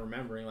was kind of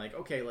remembering like,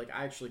 okay, like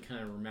I actually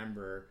kind of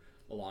remember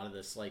a lot of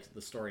this, like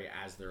the story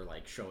as they're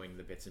like showing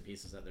the bits and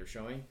pieces that they're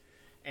showing,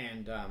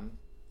 and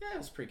it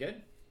was pretty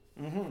good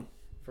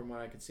from what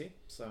I could see.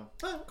 So,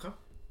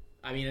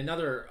 I mean,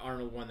 another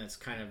Arnold one that's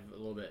kind of a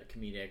little bit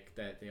comedic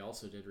that they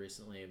also did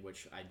recently,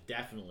 which I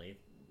definitely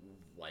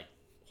like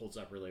holds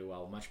up really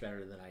well, much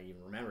better than I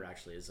even remembered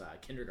actually, is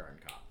Kindergarten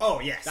Cop.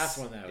 Oh yes, that's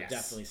one that I would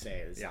definitely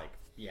say is like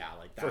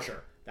that, for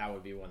sure. That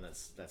would be one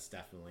that's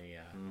definitely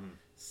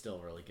still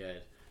really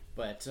good.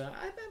 But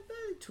I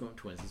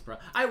Twins is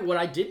probably. What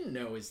I didn't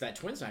know is that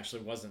Twins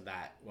actually wasn't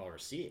that well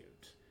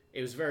received.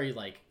 It was very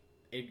like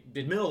it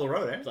did middle of the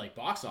road, like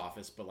box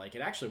office, but like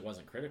it actually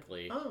wasn't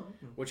critically.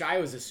 Which I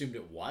always assumed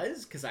it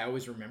was because I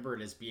always remember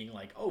it as being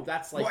like, oh,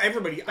 that's like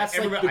that's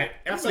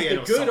like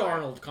the good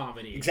Arnold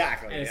comedy,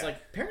 exactly. And it's like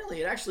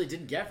apparently it actually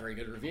didn't get very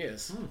good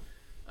reviews.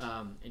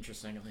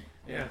 Interestingly,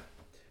 yeah.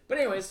 But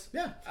anyways,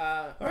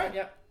 all right,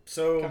 yep.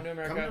 So Coming to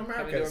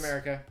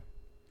America.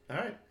 All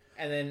right.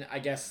 And then I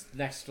guess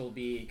next will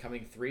be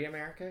Coming 3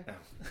 America.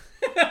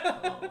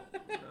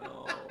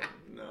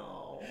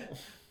 No.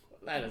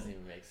 That doesn't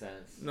even make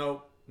sense.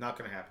 Nope, not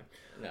gonna happen.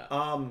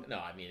 No. No,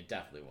 I mean it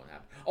definitely won't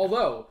happen.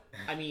 Although,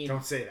 I mean,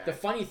 don't say that. The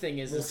funny thing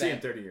is, we'll see in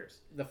 30 years.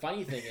 The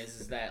funny thing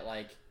is that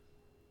like,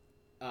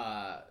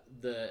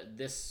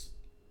 the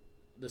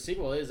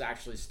sequel is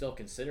actually still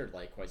considered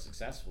like quite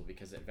successful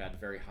because it had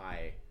very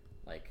high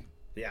like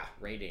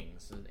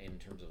ratings in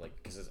terms of like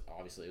because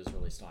obviously it was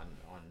released on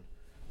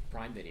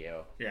Prime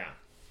Video. Yeah.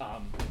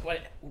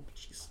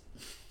 Jeez.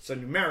 So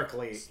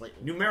numerically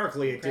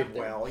it did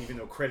well, even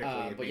though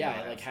critically but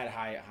yeah, it like had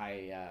high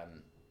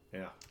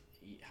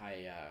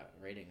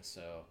ratings,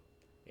 so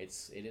it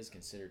is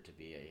considered to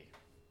be a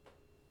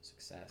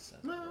success.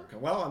 Okay.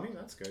 Well, I mean,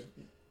 that's good.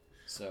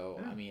 So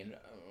yeah. I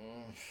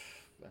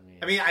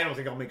mean, I don't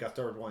think I'll make a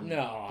third one.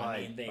 No,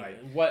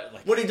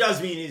 what it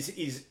does mean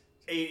is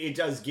it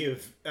does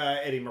give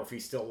Eddie Murphy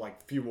still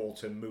like fuel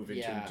to move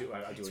into doing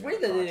it's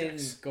weird that they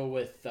didn't go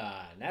with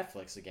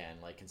Netflix again,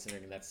 like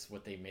considering that's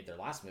what they made their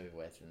last movie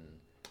with, and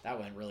that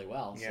went really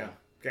well. Yeah,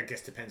 so. I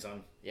guess depends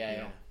on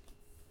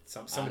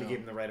somebody gave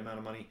them the right amount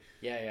of money.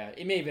 Yeah.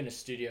 It may have been a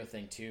studio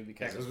thing too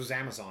because it was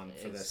Amazon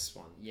for this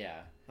one.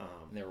 Yeah, and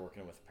they were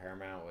working with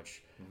Paramount,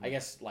 which I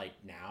guess like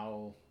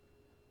now,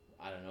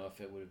 I don't know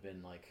if it would have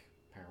been like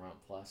Paramount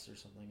Plus or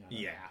something.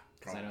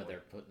 Because I know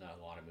they're putting a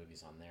lot of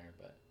movies on there,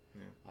 but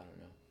I don't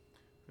know.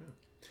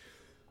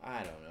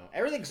 I don't know.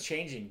 Everything's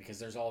changing because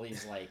there's all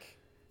these like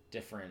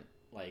different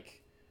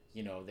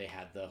they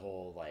had the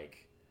whole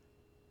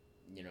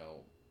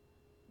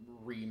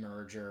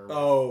remerger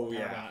with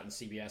Paramount and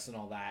CBS and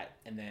all that,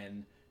 and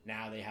then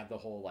now they have the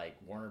whole like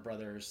Warner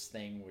Brothers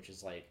thing, which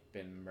has like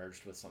been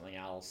merged with something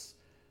else,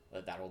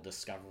 that'll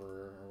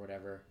Discover or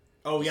whatever.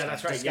 Oh yeah,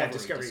 that's right.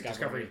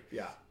 Discovery.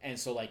 Yeah. And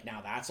so like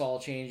now that's all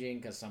changing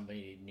because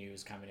somebody new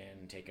is coming in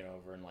and taking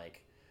over, and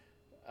like,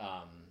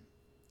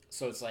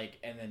 so it's like,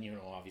 and then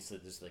obviously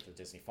there's like the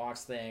Disney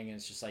Fox thing, and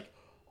it's just like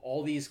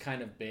all these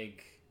kind of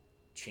big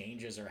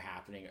changes are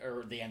happening,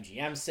 or the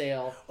MGM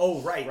sale. Oh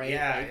right.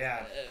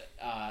 Yeah.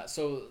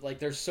 So like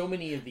there's so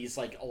many of these,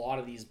 like a lot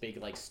of these big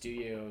like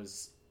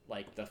studios,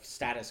 like the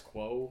status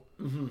quo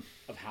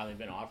of how they've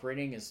been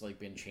operating has like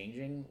been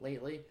changing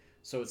lately.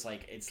 So it's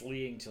like it's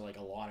leading to like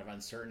a lot of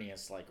uncertainty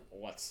as like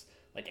what's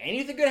like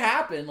anything could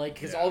happen, like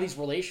because all these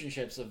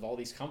relationships of all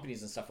these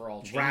companies and stuff are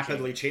all changing.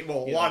 Rapidly changing.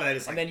 Well, a lot of that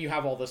is and then you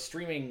have all the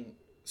streaming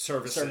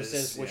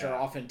services which are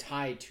often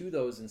tied to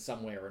those in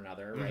some way or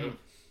another, right?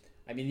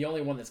 I mean, the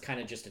only one that's kind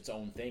of just its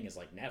own thing is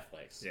like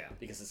Netflix. Yeah.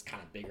 Because it's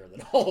kind of bigger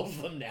than all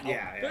of them now.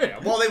 Yeah.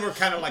 Well, they were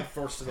kind of like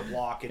first to the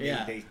block, and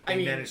they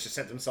managed to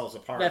set themselves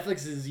apart.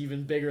 Netflix is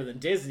even bigger than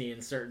Disney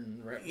in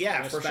certain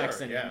respects, for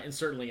sure. And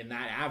certainly in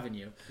that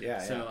avenue. Yeah.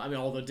 So, I mean,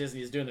 although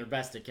Disney is doing their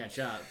best to catch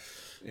up.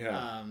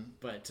 Yeah.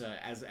 But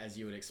as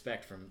you would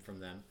expect from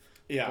them.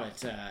 Yeah.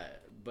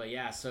 But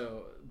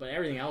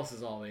everything else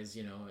is always,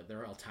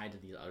 they're all tied to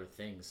these other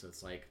things. So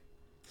it's like,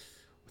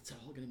 what's it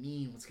all going to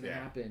mean? What's going to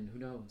happen? Who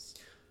knows?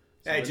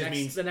 So it just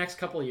means the next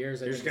couple of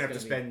years, you're just gonna have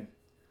to spend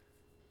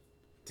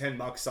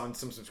 $10 on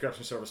some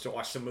subscription service to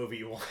watch some movie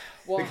you want,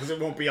 because it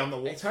won't be on the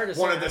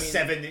one of the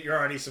 7 that you're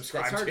already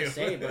subscribed to. It's hard to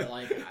say, but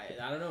like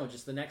I don't know.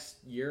 Just the next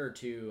year or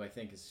two, I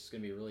think is just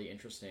gonna be really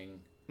interesting.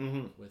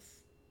 With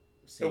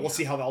we'll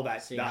see how all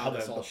that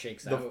all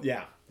shakes out.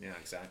 Yeah,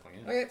 exactly.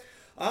 Yeah. Okay.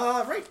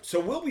 Right. So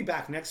we'll be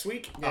back next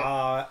week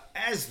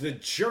as the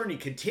journey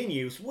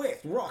continues with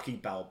Rocky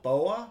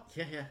Balboa.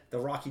 Yeah. The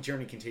Rocky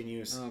journey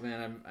continues. Oh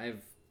man,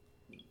 I've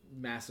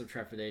massive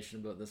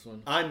trepidation about this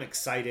one. I'm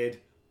excited.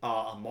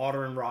 A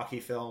modern Rocky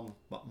film,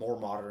 but more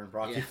modern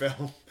Rocky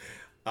film.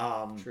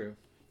 True.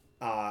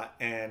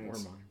 And more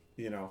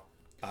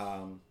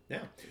modern.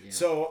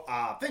 So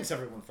thanks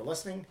everyone for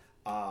listening.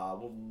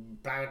 We'll be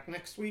back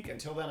next week.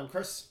 Until then, I'm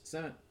Chris.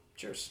 Senate.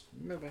 Cheers.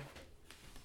 Bye bye.